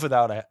can live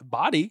without a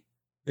body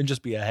and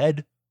just be a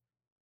head?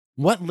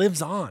 What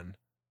lives on?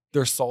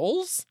 Their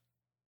souls?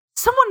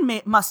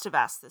 Someone must have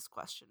asked this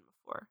question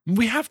before.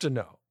 We have to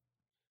know.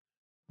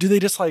 Do they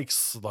just like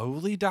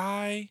slowly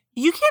die?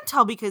 You can't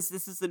tell because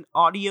this is an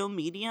audio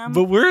medium.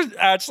 But we're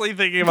actually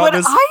thinking about But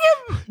this. I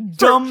am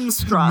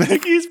dumbstruck.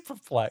 Maggie's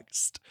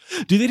perplexed.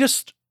 Do they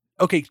just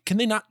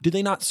do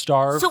they not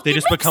starve? So they it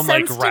just makes become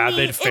like sense to rabid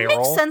me. feral. It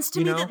makes sense to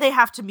you me know? that they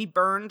have to be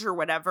burned or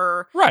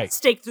whatever. Right.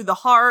 Stake through the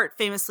heart,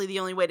 famously the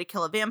only way to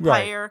kill a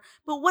vampire.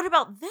 But what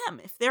about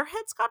them? If their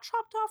heads got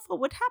chopped off,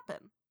 what would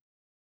happen?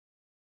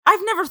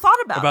 I've never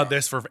thought about it.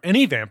 this for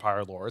any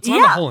vampire lore. It's not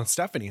a Yeah. hole in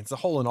Stephanie. It's a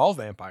hole in all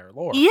vampire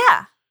lore.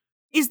 Yeah.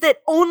 Is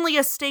that only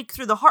a stake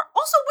through the heart?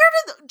 Also,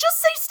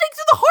 just say stake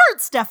through the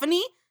heart,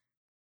 Stephanie.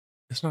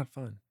 It's not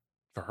fun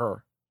for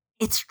her.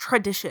 It's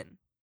tradition.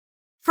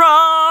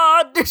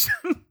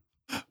 Tradition.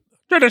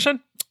 Tradition.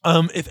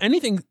 If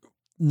anything,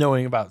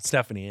 knowing about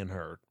Stephanie and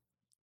her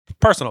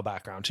personal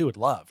background, she would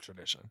love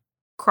tradition.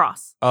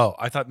 Cross. Oh,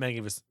 I thought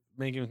Maggie was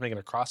making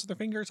a cross with her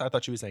fingers. I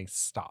thought she was saying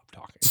stop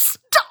talking.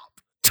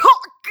 Stop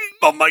talking.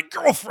 But my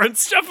girlfriend,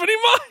 Stephanie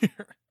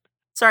Meyer.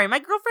 Sorry, my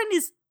girlfriend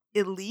is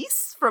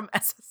Elise from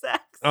SSX.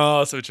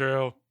 Oh, so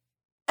true.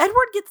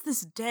 Edward gets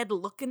this dead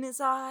look in his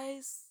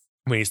eyes.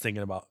 When he's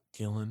thinking about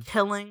killing.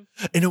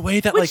 In a way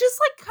that which like is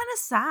like kind of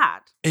sad.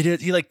 it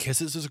is, he like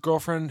kisses his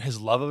girlfriend, his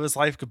love of his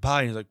life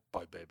goodbye, and he's like,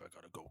 bye babe, I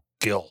gotta go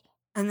kill.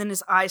 And then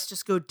his eyes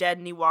just go dead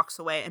and he walks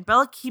away. And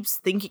Bella keeps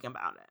thinking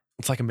about it.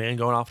 It's like a man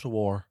going off to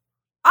war.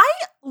 I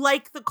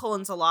like the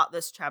Cullens a lot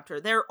this chapter.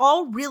 They're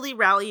all really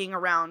rallying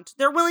around.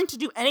 They're willing to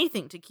do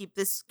anything to keep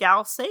this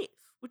gal safe,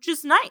 which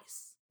is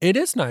nice. It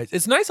is nice.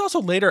 It's nice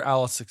also later,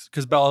 Alice,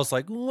 because Bella's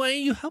like, why are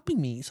you helping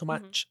me so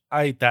much?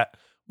 That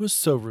was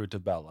so rude to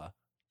Bella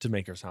to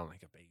make her sound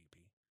like a baby.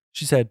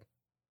 She said,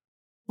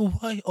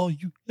 why are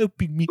you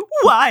helping me?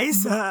 Why,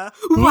 sir?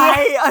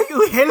 Why are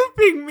you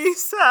helping me,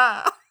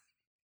 sir?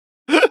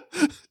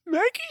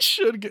 Maggie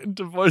should get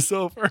into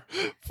voiceover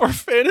for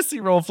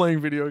fantasy role-playing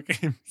video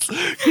games.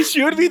 Because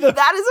she would be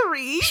That is a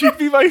read. she'd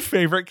be my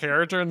favorite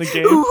character in the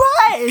game.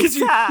 Why, Because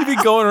sir? you'd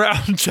be going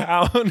around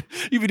town,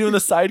 you'd be doing the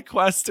side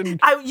quest, and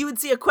You would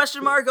see a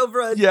question mark over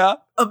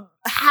a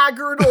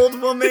haggard old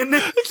woman.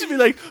 she'd be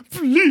like,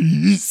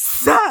 please,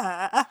 Sir,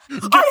 I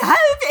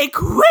have a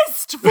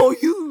quest for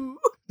you.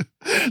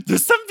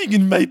 there's something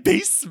in my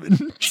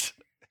basement.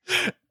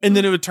 And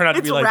then it would turn out to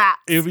It's be like rats.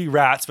 it would be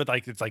rats, but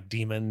like it's like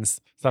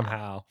demons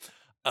somehow.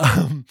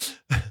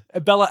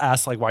 Bella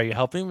asks like, "Why are you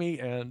helping me?"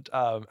 And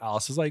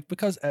Alice is like,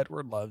 "Because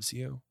Edward loves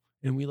you,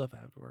 and we love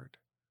Edward."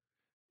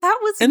 That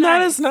was And nice.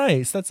 that is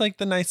nice. That's like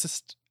the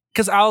nicest,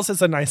 because Alice is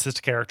the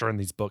nicest character in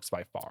these books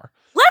by far.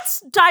 Let's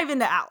dive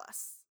into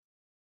Alice.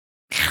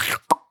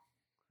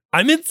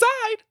 I'm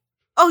inside.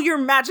 Oh, your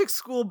magic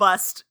school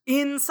bust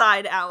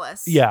inside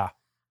Alice. Yeah,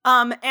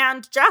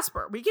 And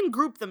Jasper. We can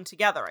group them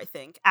together, I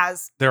think,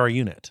 as they're a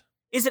unit.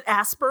 is it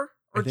Asper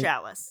or I think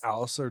Jalis?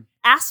 Alice or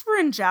Asper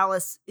and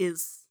Jalis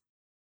is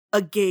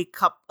a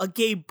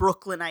gay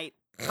Brooklynite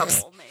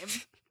couple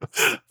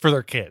name. for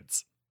their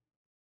kids.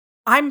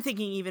 I'm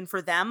thinking even for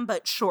them,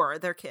 but sure,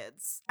 they're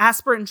kids.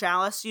 Asper and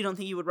Jalis, you don't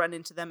think you would run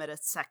into them at a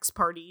sex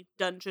party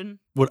dungeon?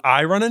 Would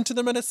I run into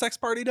them in a sex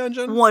party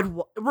dungeon? Would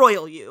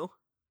royal you?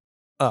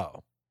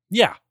 Oh,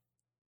 yeah,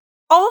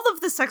 All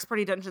of the sex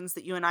party dungeons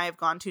that you and I have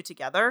gone to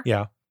together,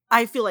 yeah.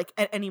 I feel like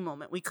at any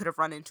moment we could have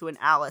run into an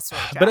Alice or a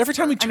Jasper. But every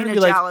time we turn a to be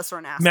like, Jalis or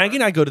an Asper. Maggie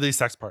and I go to these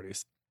sex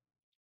parties.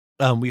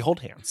 We hold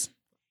hands.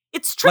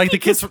 It's tricky like the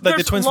kids, 'cause like the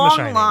there's twins from The long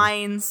Shining.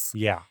 lines,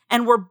 Yeah.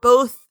 and we're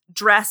both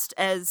dressed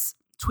as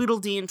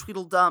Tweedledee and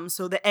Tweedledum,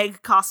 so the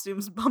egg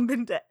costumes bump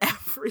into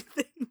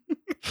everything.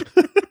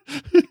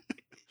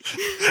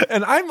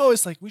 And I'm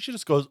always like, we should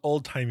just go as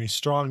old timey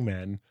strong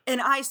men.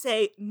 And I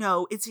say,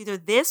 no, it's either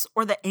this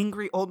or the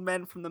angry old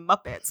men from the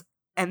Muppets.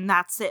 And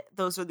that's it.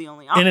 Those are the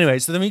only options. And anyway,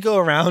 so then we go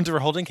around and we're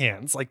holding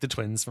hands like the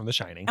twins from The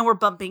Shining. And we're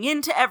bumping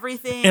into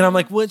everything. And I'm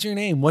like, what's your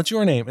name? What's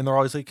your name? And they're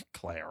always like,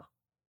 Claire.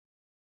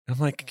 And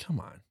I'm like, come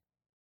on.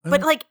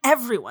 But like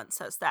everyone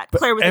says that. But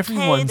Claire with a K,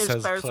 everyone there's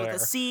says Claire's Claire.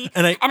 with a C.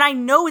 And I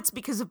know it's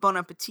because of Bon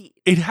Appetit.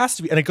 it has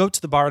to be. And I go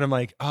to the bar and I'm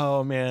like,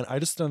 oh man, I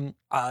just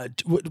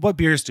what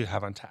beers do you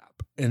have on tap?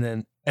 And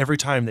then every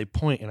time they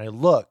point and I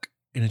look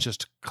and it's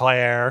just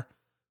Claire,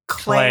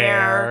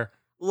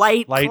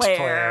 Light Claire,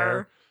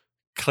 Claire.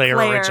 Claire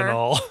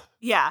original.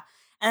 Yeah.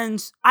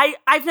 And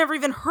I've never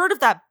even heard of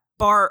that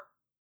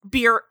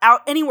beer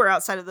out anywhere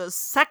outside of those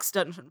sex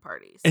dungeon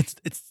parties. It's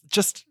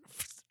just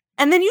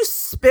And then you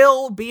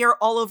spill beer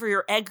all over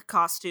your egg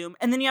costume,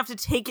 and then you have to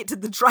take it to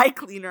the dry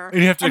cleaner. And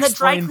you have to the dry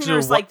explain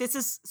cleaner's like, this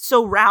is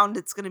so round,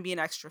 it's going to be an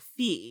extra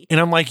fee. And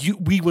I'm like,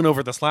 we went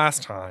over this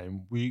last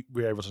time. We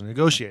were able to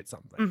negotiate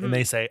something. Mhm. And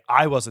they say,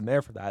 I wasn't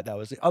there for that. That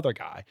was the other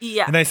guy.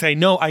 Yeah. And I say,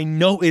 no, I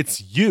know it's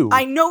you.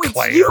 I know it's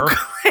Claire. you,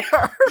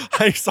 Claire.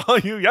 I saw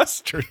you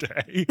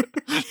yesterday.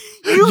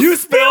 You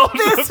spilled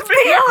this the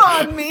beer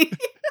on me.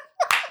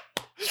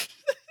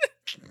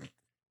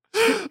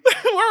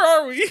 Where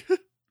are we?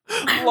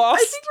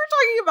 Lost. I think we're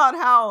talking about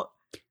how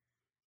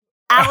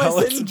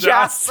Alice and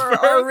Jasper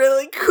are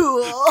really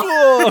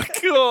cool.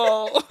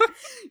 Cool.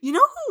 You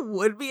know who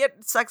would be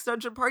at sex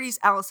dungeon parties?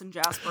 Alice and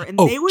Jasper. And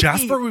Oh, they would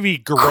Jasper be, would be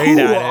great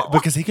at it cool.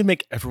 because he can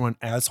make everyone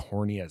as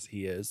horny as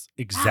he is.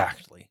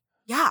 Exactly.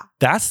 yeah.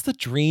 That's the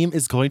dream,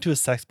 is going to a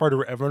sex party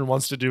where everyone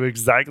wants to do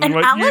exactly And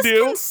what Alice you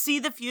do. can see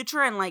the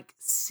future and like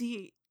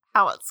see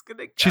how it's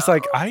gonna go. She's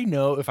like, I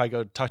know if I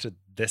go talk to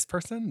this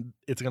person,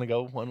 it's going to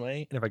go one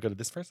way. And if I go to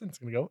this person, it's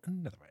going to go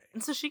another way.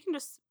 and so she can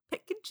just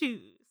pick and choose.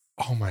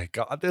 Oh my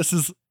God. This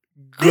is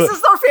good. This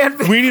is our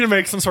fanfic. We need to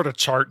make some sort of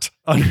chart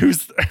on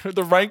who's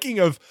the ranking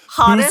of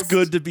Hottest who's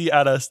good to be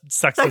at a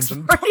sex sex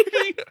dungeon party.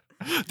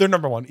 party. They're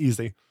number one,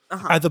 easy.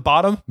 Uh-huh. At the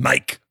bottom,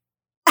 Mike,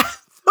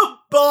 The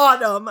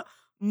bottom,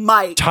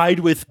 Mike. tied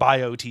with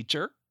bio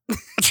teacher.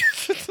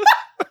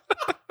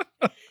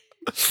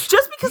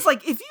 Just because,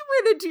 like, if you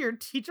ran into your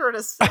teacher at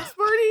a sex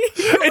party,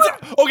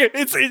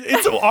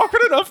 It's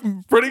awkward enough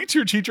running to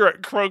your teacher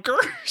at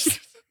Kroger's,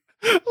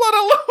 let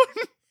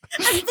alone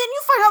and then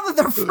you find out that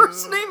their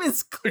first name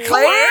is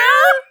Claire.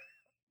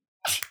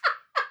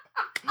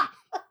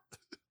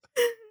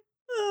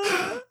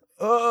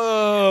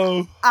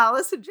 Oh,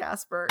 Alice and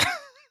Jasper.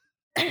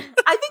 I think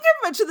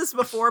I've mentioned this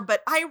before,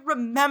 but I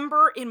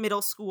remember in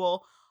middle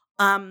school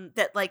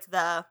that like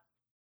the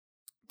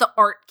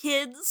art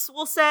kids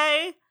will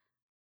say.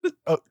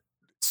 Oh.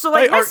 So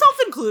like By art- myself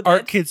included.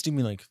 art kids, do you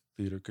mean like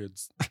theater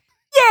kids?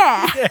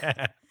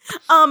 Yeah.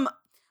 Yeah.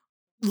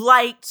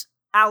 Liked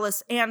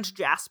Alice and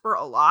Jasper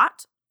a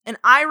lot. And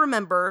I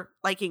remember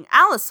liking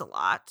Alice a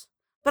lot,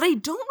 but I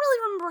don't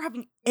really remember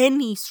having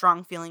any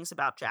strong feelings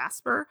about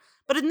Jasper.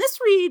 But in this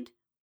read,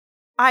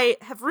 I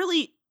have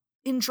really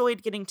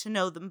enjoyed getting to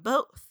know them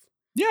both.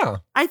 Yeah.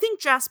 I think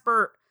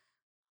Jasper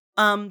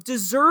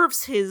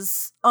deserves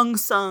his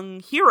unsung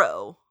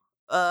hero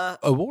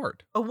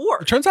Award. It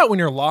award. turns out when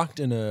you're locked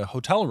in a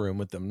hotel room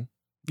with them,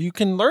 you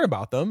can learn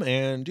about them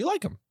and you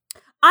like them.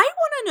 I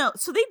want to know.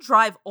 So they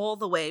drive all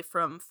the way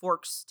from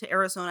Forks to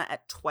Arizona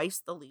at twice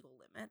the legal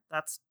limit.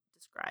 That's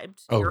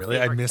described. Oh, Your really?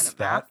 I favorite missed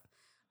kind of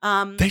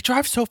that. math. They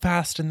drive so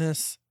fast in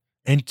this.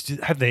 And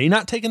have they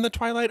not taken the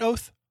Twilight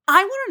Oath?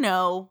 I want to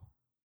know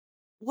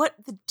what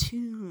the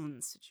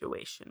tune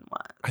situation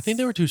was. I think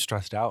they were too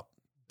stressed out.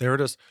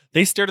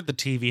 They stared at the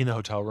TV in the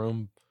hotel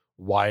room,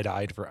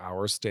 wide-eyed for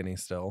hours, standing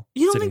still.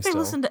 You don't sitting think they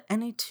still. listened to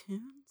any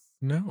tunes?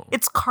 No.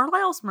 It's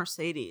Carlisle's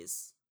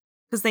Mercedes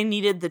because they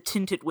needed the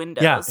tinted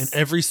windows. Yeah, and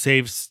every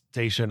save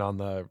station on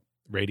the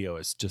radio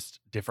is just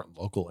different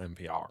local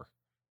NPR.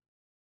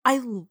 I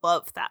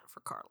love that for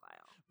Carlisle.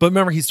 But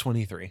remember, he's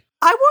 23.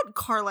 I want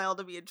Carlisle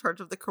to be in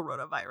charge of the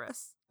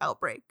coronavirus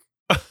outbreak.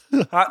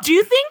 Do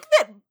you think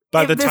that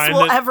By if the this time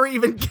will that- ever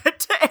even get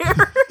to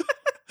air?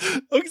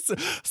 Okay,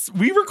 so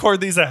we record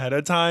these ahead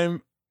of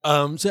time.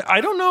 So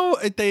I don't know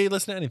if they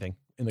listen to anything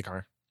in the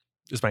car.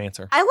 Is my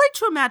answer. I like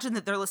to imagine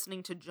that they're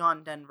listening to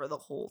John Denver the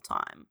whole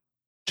time.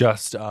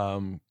 Just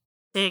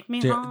Take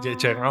me check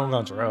home.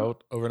 on the road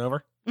over and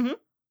over.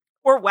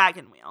 Or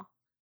Wagon Wheel.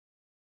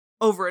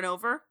 Over and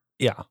over.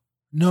 Yeah.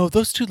 No,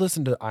 those two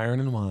listen to Iron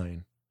and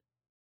Wine.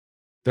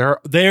 They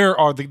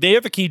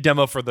have the key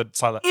demo for the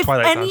Twilight If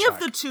soundtrack. any of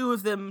the two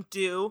of them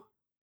do,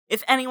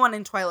 if anyone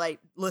in Twilight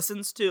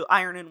listens to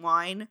Iron and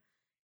Wine,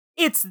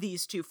 it's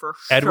these two for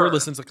sure. Edward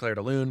listens to Claire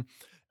de Lune.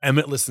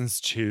 Emmett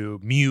listens to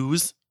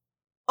Muse.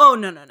 Oh,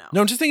 no. No,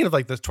 I'm just thinking of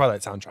like the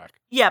Twilight soundtrack.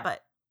 Yeah,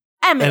 but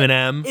Emmett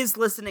Eminem. is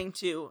listening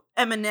to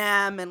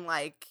Eminem and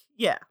like,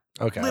 yeah,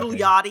 Okay. Little okay.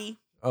 Yachty.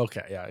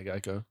 Okay, yeah, I gotta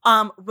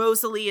go.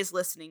 Rosalie is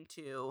listening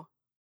to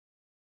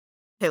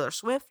Taylor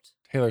Swift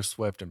Taylor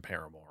Swift and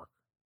Paramore.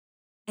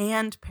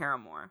 and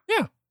Paramore.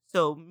 Yeah.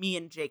 So me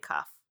and Jay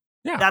Cuff.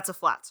 Yeah. That's a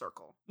flat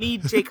circle. Me,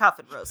 Jay Cuff,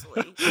 and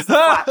Rosalie is a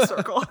flat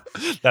circle.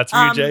 That's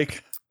for you,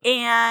 Jake.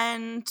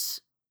 And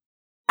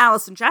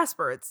Alice and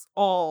Jasper, it's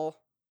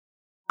all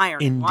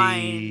Iron and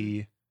Wine.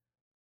 Indie.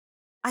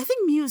 I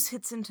think Muse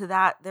hits into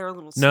that. They're a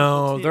little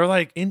No, circle, too. they're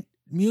like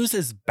Muse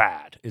is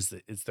bad. Is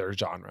their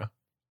genre?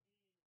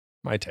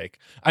 My take.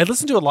 I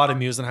listened to a lot of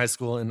Muse in high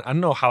school, and I don't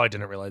know how I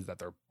didn't realize that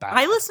they're bad.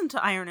 I listened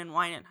to Iron and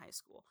Wine in high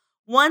school.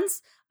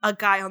 Once a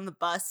guy on the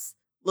bus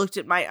looked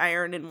at my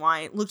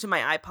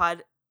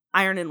iPod,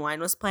 Iron and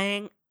Wine was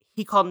playing.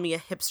 He called me a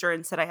hipster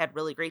and said I had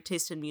really great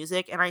taste in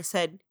music, and I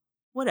said,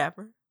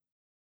 whatever.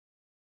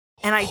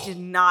 And I did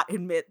not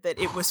admit that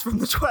it was from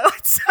the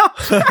Twilight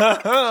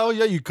soundtrack. Oh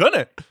yeah, you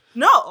couldn't.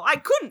 No, I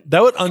couldn't.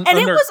 That would And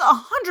it was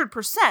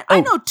 100%. I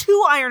Oh. know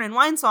 2 Iron and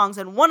Wine songs,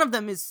 and one of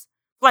them is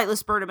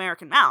Flightless Bird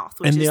American Mouth,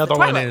 which and is the other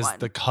Twilight one is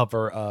the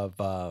cover of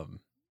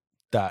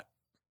that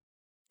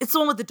It's the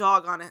one with the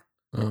dog on it.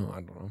 Oh,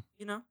 I don't know.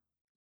 You know?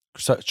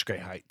 Such Great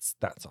Heights.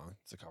 That song.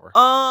 It's a cover.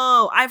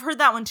 Oh, I've heard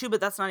that one too, but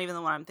that's not even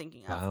the one I'm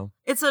thinking of. Wow.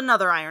 It's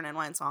another Iron and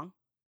Wine song.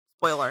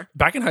 Spoiler.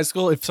 Back in high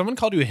school, if someone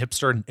called you a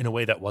hipster in a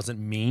way that wasn't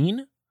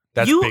mean,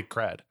 that's big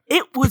cred.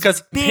 It was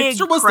because big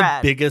hipster was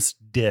cred. the biggest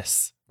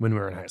diss when we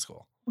were in high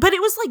school. But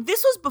it was like,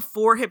 this was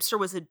before hipster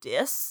was a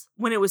diss,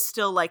 when it was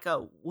still like a,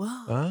 whoa.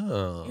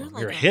 Oh, You're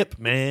like you're a- hip,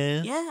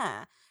 man.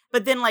 Yeah.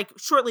 But then like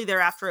shortly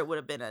thereafter, it would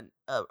have been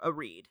a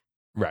read.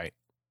 Right.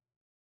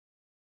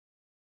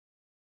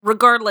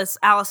 Regardless,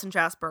 Alice and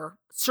Jasper,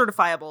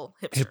 certifiable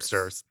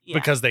hipsters. Yeah.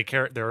 Because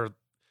they're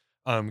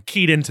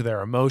keyed into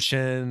their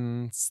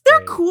emotions.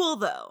 They're cool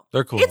though.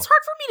 They're cool. It's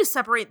hard for me to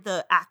separate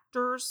the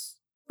actors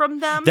from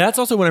them. That's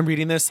also when I'm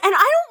reading this. And I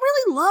don't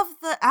really love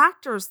the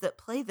actors that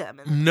play them.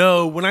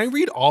 No, when I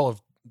read all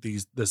of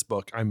this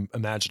book, I'm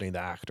imagining the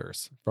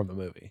actors from the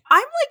movie. I'm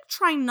like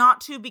trying not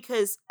to,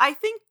 because I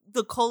think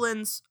the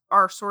Cullens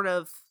are sort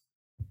of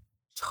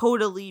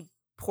totally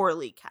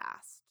poorly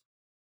cast.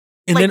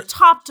 And like then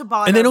top to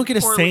bottom. and they don't get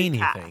to poorly say anything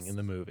cast. in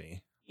the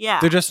movie.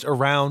 Yeah. They're just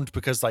around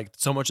because like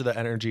so much of the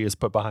energy is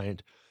put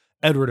behind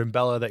Edward and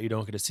Bella that you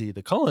don't get to see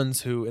the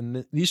Cullens, who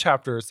in these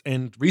chapters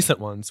and recent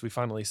ones we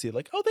finally see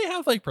like, oh, they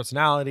have like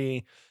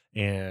personality,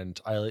 and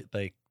I like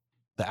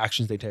the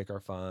actions they take are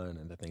fun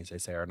and the things they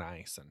say are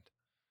nice, and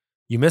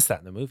you miss that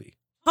in the movie.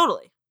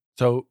 Totally.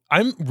 So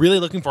I'm really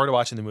looking forward to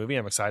watching the movie.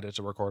 I'm excited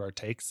to record our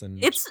takes,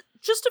 and It's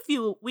just a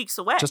few weeks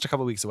away. just a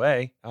couple weeks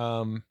away.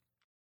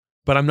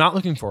 But I'm not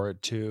looking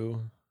forward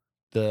to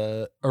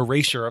the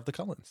erasure of the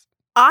Cullens.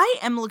 I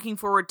am looking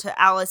forward to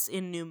Alice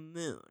in New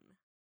Moon.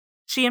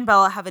 She and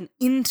Bella have an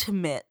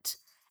intimate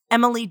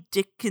Emily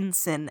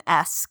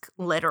Dickinson-esque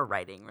letter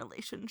writing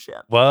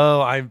relationship.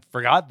 Whoa, I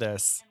forgot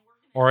this,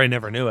 or I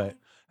never knew it.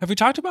 Have we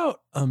talked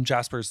about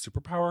Jasper's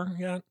superpower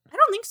yet? I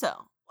don't think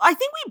so. I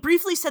think we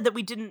briefly said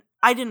that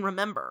I didn't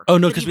remember. Oh,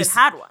 no, that 'cause he we even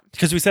had one.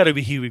 Because we said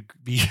he would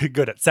be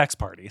good at sex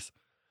parties.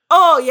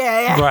 Oh,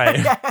 yeah. Right.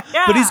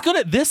 yeah. But he's good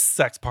at this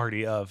sex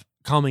party of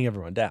calming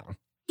everyone down.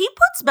 He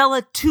puts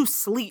Bella to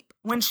sleep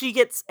when she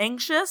gets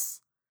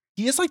anxious.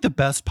 He is like the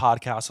best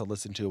podcast to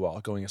listen to while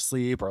going to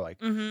sleep or like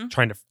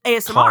trying to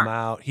ASMR. calm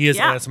out. He is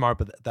Yeah. ASMR,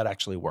 but that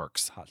actually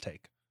works. Hot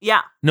take.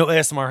 Yeah. No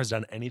ASMR has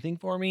done anything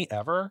for me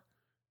ever.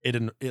 It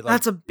didn't. It, like,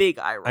 That's a big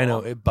eye roll. I know,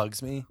 it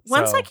bugs me.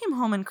 Once so. I came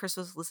home and Chris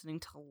was listening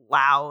to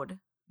loud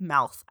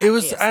mouth It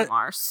was-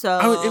 ASMR.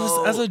 it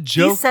was as a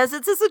joke. He says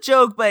it's as a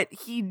joke, but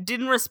he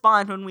didn't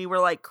respond when we were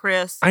like,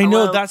 Chris. I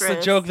know hello, that's Chris.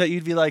 the joke that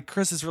you'd be like,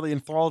 Chris is really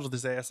enthralled with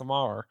his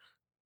ASMR.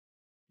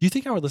 You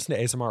think I would listen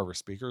to ASMR over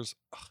speakers?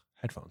 Ugh,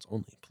 headphones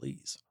only,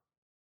 please.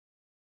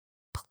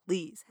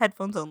 Please,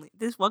 headphones only.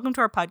 Welcome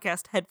to our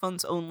podcast,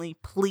 Headphones Only,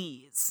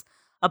 Please.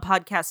 A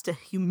podcast to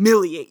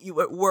humiliate you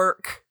at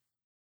work.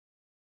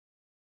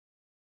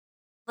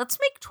 Let's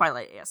make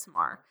Twilight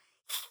ASMR.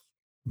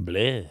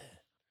 Bleh.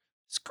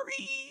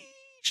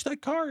 Screech!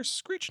 That car is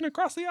screeching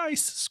across the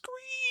ice.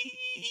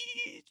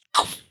 Screech!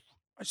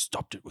 I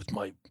stopped it with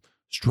my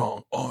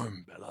strong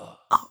arm, Bella.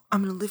 Oh,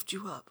 I'm gonna lift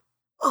you up.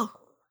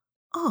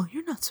 Oh,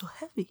 you're not so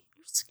heavy.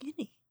 You're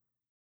skinny.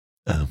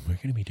 We're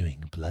going to be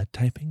doing blood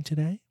typing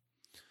today.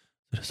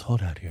 So just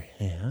hold out your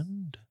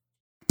hand.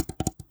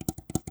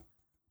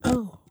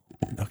 Oh,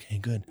 okay,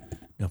 good.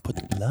 Now put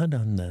the blood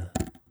on the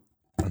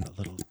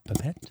little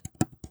pipette.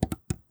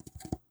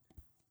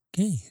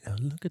 Okay, now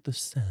look at the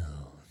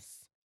cells.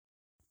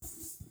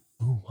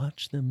 Oh,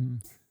 watch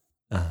them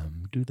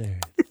do their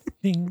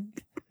thing.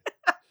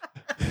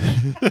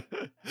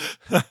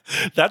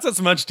 That's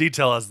as much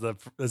detail as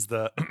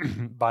the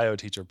bio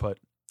teacher put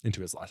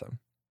into his lesson.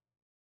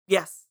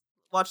 Yes.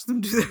 Watch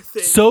them do their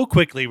thing. So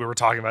quickly we were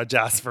talking about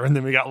Jasper and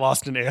then we got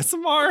lost in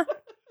ASMR.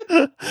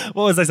 What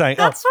was I saying?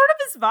 That's sort of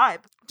his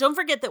vibe. Don't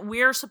forget that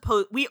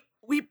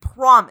we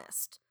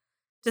promised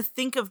to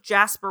think of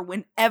Jasper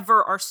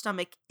whenever our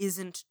stomach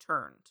isn't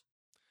turned.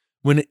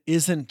 When it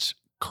isn't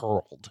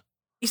curled.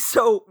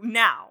 So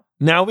now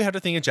We have to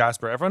think of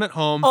Jasper. Everyone at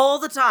home, all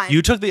the time.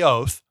 you took the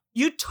oath.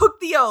 You took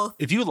the oath.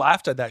 If you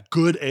laughed at that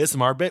good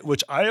ASMR bit,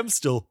 which I am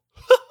still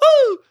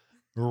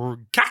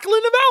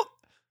cackling about,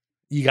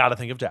 you got to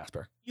think of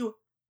Jasper. You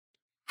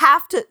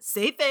have to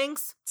say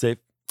thanks Say,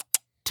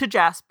 to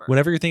Jasper.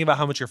 whenever you're thinking about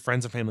how much your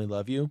friends and family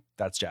love you,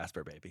 that's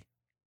Jasper, baby.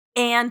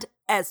 And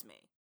Esme.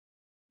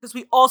 Because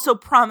we also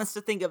promised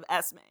to think of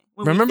Esme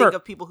when we think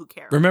of people who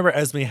care. Remember,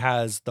 Esme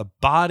has the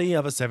body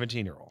of a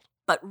 17-year-old.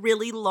 But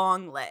really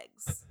long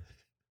legs.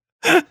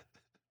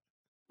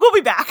 We'll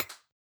be back.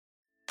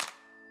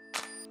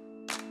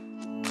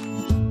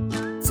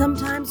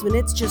 Sometimes when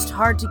it's just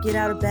hard to get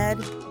out of bed,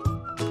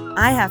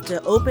 I have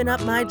to open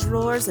up my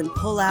drawers and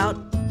pull out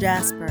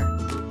Jasper.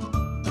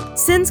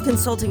 Since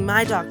consulting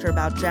my doctor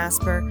about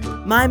Jasper,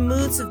 my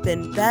moods have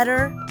been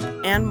better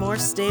and more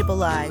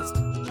stabilized.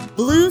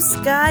 Blue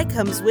Sky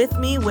comes with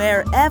me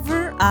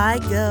wherever I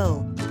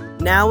go.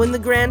 Now when the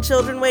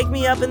grandchildren wake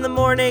me up in the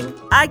morning,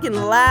 I can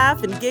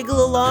laugh and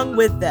giggle along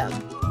with them.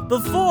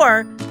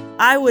 Before,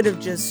 I would have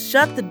just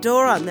shut the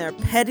door on their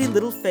petty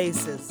little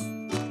faces.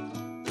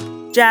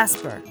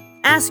 Jasper,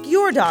 Ask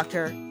your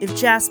doctor if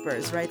Jasper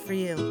is right for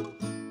you.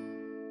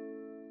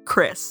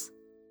 Chris.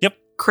 Yep.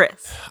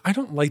 Chris. I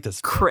don't like this.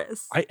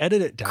 Chris. I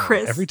edit it down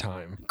Chris. every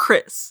time.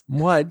 Chris.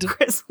 What?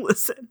 Chris,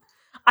 listen.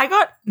 I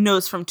got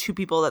notes from 2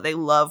 people that they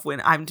love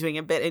when I'm doing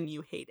a bit and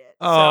you hate it.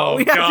 Oh, So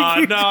we have to God.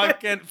 keep No, I going.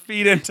 can't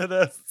feed into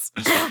this.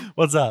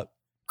 What's up?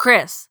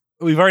 Chris.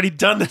 We've already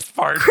done this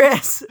part.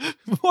 Chris.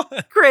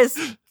 What?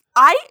 Chris.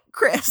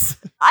 Chris.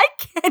 I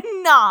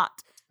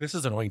cannot. This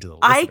is annoying to the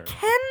I listener.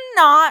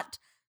 cannot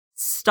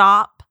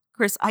stop.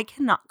 Chris, I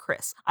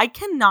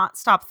cannot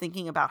stop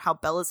thinking about how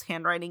Bella's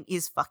handwriting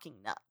is fucking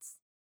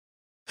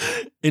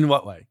nuts. In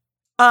what way?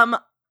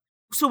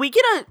 So we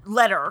get a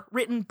letter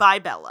written by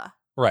Bella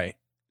Right.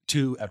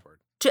 To Edward.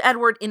 to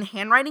Edward in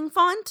handwriting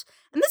font.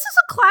 And this is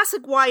a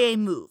classic YA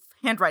move,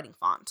 handwriting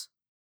font.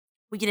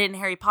 We get it in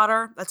Harry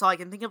Potter. That's all I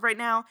can think of right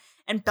now.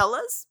 And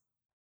Bella's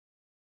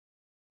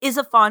is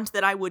a font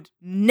that I would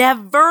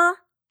never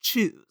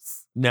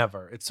choose.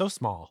 Never. It's so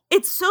small.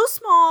 It's so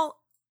small.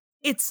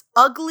 It's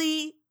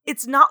ugly.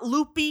 It's not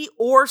loopy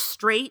or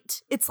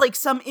straight. It's like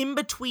some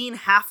in-between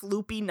half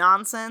loopy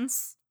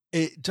nonsense.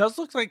 It does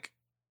look like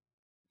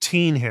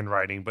teen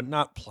handwriting, but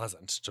not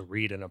pleasant to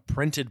read in a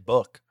printed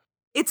book.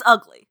 It's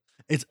ugly.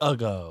 It's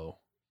uggo.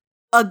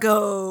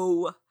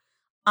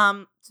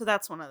 So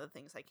that's one of the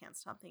things I can't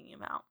stop thinking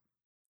about.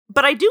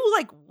 But I do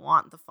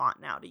want the font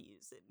now to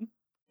use in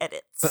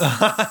edits.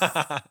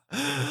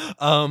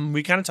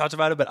 We kind of talked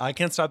about it, but I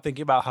can't stop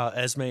thinking about how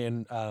Esme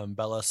and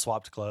Bella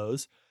swapped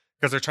clothes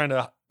because they're trying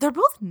to. They're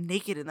both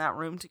naked in that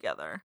room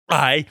together.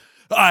 I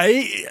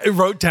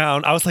wrote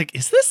down. I was like,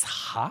 "Is this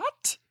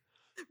hot?"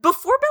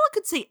 Before Bella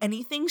could say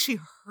anything, she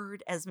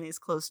heard Esme's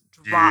clothes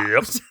drop.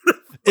 Yep.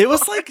 It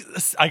was like,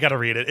 I gotta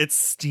read it. It's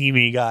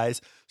steamy,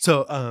 guys.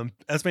 So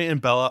Esme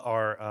and Bella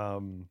are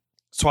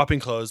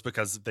swapping clothes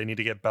because they need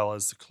to get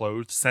Bella's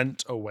clothes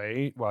sent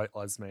away while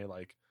Esme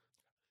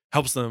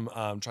helps them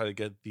try to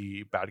get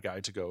the bad guy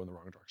to go in the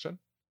wrong direction.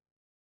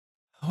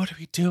 What are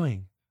we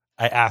doing?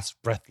 I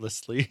asked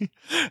breathlessly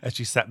as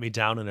she sat me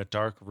down in a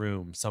dark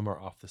room somewhere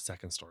off the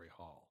 2nd-story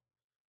hall.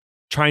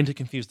 Trying to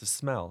confuse the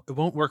smell. It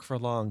won't work for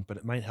long, but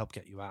it might help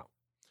get you out.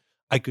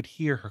 I could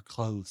hear her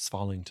clothes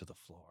falling to the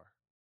floor.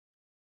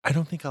 I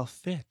don't think I'll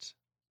fit.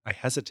 I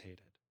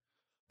hesitated,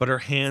 but her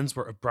hands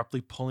were abruptly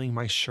pulling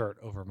my shirt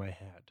over my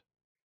head.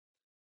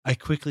 I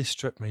quickly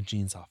stripped my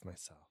jeans off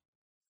myself.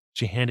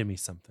 She handed me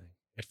something.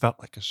 It felt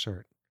like a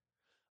shirt.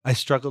 I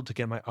struggled to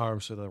get my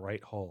arms through the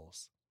right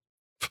holes.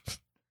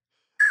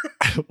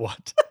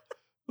 What?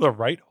 The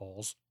right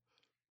holes?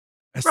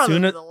 Rather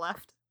to the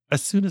left.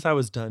 As soon as I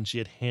was done, she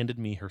had handed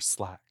me her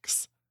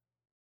slacks.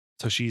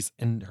 So she's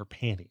in her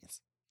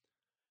panties.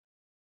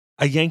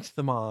 I yanked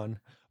them on,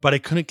 but I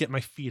couldn't get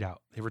my feet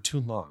out. They were too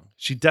long.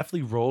 She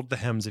deftly rolled the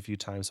hems a few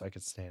times so I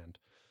could stand.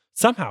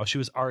 Somehow, she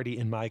was already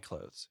in my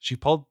clothes. She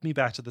pulled me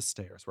back to the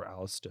stairs where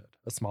Alice stood,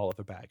 a small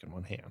leather bag in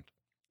one hand.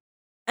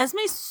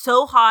 Esme's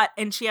so hot,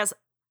 and she has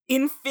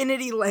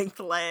infinity-length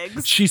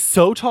legs. She's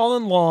so tall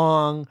and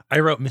long. I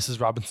wrote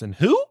Mrs. Robinson,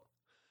 who?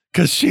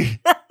 Because she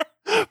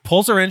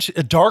pulls her in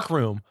a dark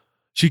room.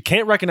 She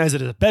can't recognize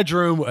it as a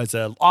bedroom, as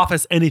an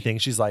office, anything.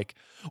 She's like,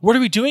 what are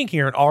we doing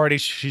here? And already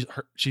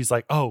she's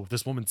like, oh,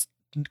 this woman's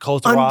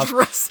clothes are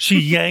off. She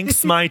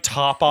yanks my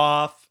top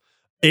off.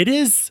 It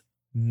is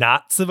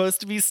not supposed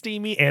to be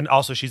steamy. And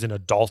also she's an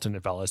adult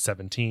and Bella's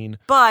 17.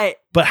 But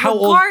how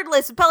old?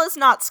 Regardless, Bella's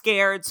not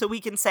scared, so we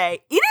can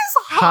say it is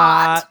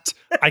hot.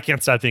 I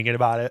can't stop thinking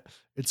about it.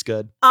 It's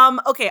good.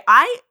 Okay,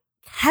 I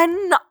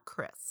cannot,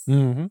 Chris.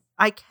 Mm-hmm.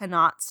 I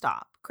cannot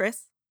stop.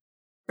 Chris?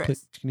 Can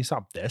you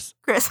stop this?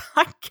 Chris,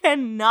 I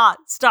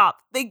cannot stop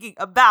thinking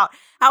about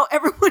how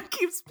everyone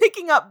keeps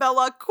picking up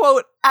Bella,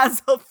 quote,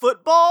 as a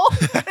football.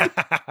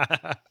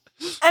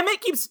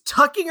 Emmett keeps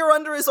tucking her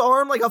under his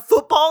arm like a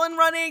football and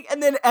running,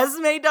 and then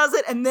Esme does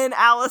it, and then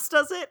Alice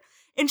does it.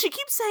 And she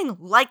keeps saying,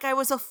 like I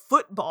was a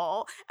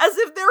football, as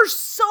if they're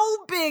so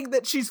big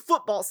that she's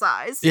football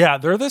size. Yeah,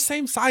 they're the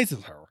same size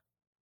as her.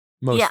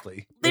 Mostly.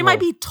 Yeah, they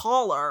might be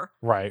taller.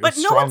 Right, but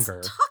no one's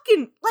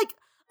tucking,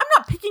 I'm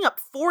not picking up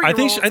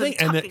 4-year-olds. I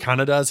think Emmett kind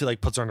of does. He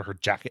puts her under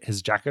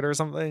his jacket or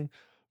something.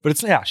 But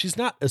she's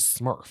not a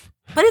Smurf.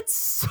 But it's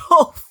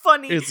so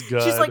funny. It's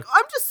good. She's like,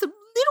 I'm just some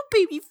little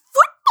baby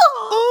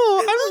football.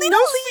 Oh, I'm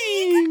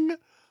little league.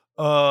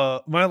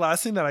 My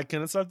last thing that I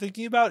couldn't stop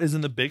thinking about is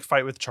in the big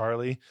fight with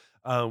Charlie.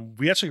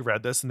 We actually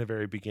read this in the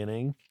very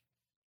beginning,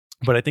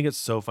 but I think it's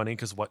so funny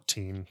because what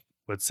teen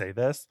would say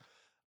this?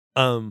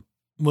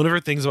 One of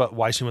her things about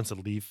why she wants to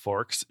leave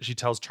Forks, she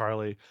tells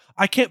Charlie,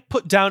 I can't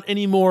put down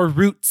any more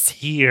roots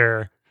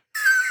here.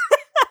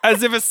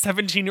 As if a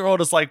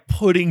 17-year-old is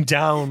putting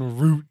down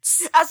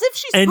roots. As if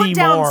she's put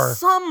down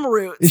some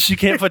roots. She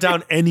can't put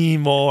down any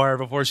more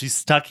before she's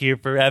stuck here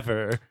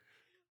forever.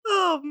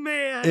 Oh,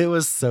 man. It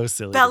was so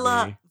silly.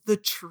 Bella the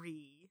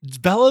Tree.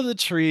 Bella the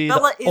Tree.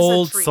 Bella the is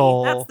old a tree.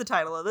 soul. That's the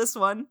title of this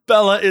one.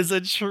 Bella is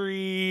a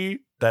tree.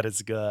 That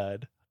is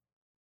good.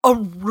 A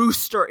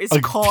rooster is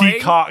a calling.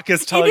 Peacock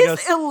is telling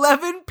us. It is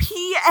 11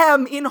 p.m.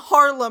 p.m. in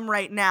Harlem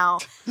right now,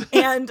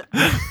 and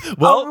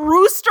Well, a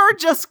rooster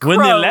just crowed.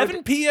 when the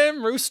 11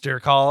 p.m. rooster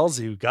calls,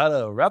 you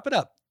gotta wrap it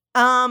up.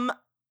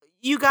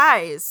 You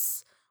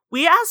guys,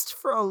 we asked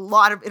for a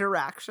lot of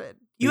interaction.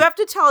 You have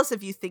to tell us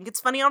if you think it's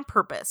funny on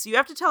purpose. You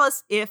have to tell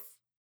us if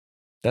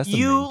That's the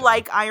you main thing.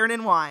 like Iron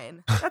and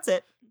Wine. That's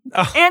it.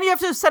 Oh. And you have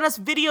to send us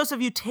videos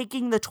of you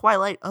taking the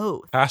Twilight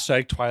Oath.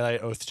 Hashtag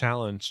Twilight Oath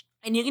Challenge.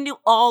 And you can do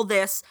all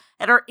this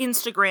at our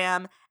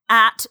Instagram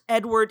at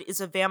Edward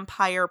is a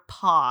Vampire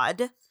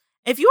Pod.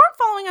 If you aren't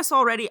following us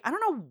already, I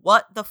don't know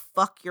what the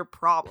fuck your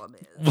problem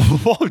is.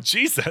 Oh,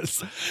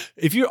 Jesus.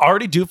 If you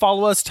already do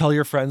follow us, tell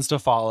your friends to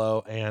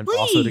follow and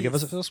also to give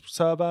us a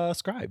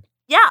subscribe.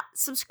 Yeah,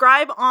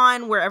 subscribe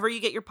on wherever you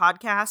get your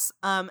podcasts.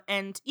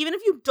 And even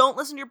if you don't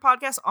listen to your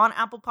podcast on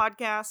Apple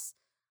Podcasts,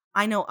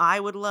 I know I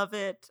would love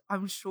it.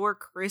 I'm sure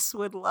Chris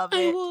would love it.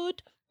 I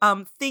would.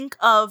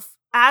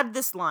 Add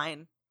this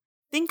line.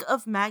 Think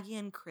of Maggie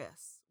and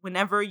Chris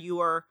whenever you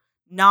are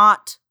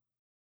not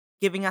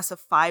giving us a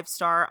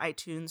 5-star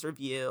iTunes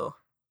review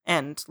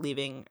and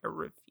leaving a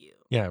review.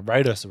 Yeah,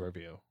 write us a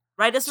review.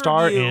 Write us a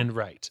Star review. and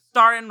write.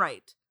 Star and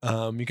write.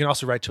 You can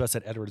also write to us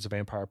at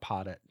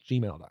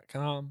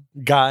edwardisavampirepod@gmail.com.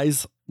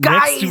 Guys,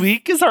 next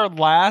week is our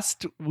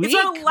last week It's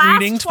our last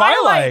reading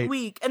Twilight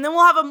week. And then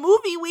we'll have a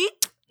movie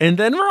week. And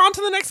then we're on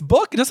to the next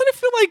book. Doesn't it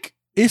feel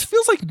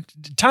like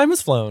time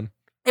has flown?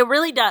 It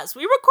really does.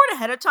 We record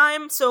ahead of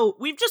time, so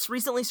we've just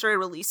recently started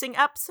releasing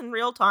eps in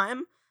real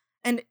time.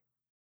 And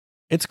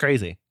It's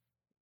crazy.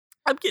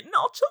 I'm getting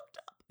all choked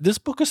up. This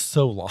book is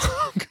so long.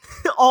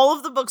 All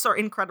of the books are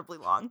incredibly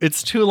long.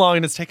 It's too long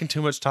and it's taken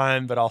too much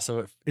time, but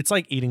also it's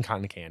like eating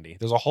cotton candy.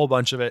 There's a whole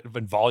bunch of it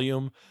in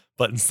volume,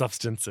 but in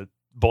substance, it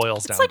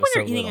boils down It's like to when so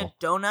you're eating little.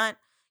 a donut,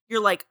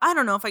 you're like, I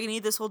don't know if I can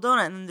eat this whole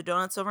donut. And then the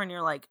donut's over and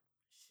you're like,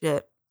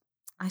 shit,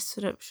 I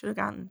should have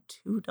gotten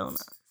 2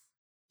 donuts.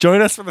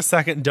 Join us for the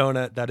second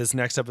donut. That is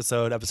next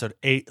episode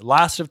 8,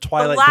 last of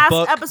Twilight, the last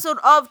book. episode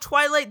of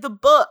Twilight, the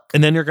book.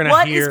 And then you're going to hear...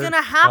 What is going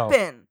to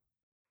happen?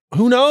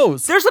 Who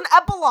knows? There's an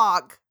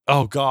epilogue.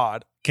 Oh,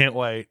 God. Can't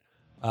wait.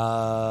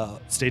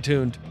 Stay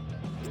tuned.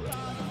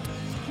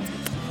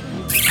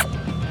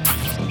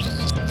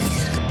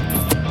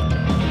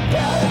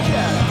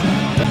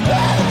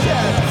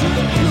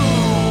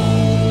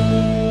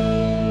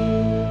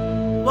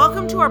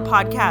 Welcome to our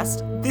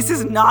podcast. This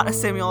is not a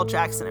Samuel L.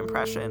 Jackson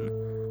impression.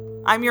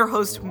 I'm your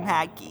host,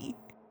 Maggie.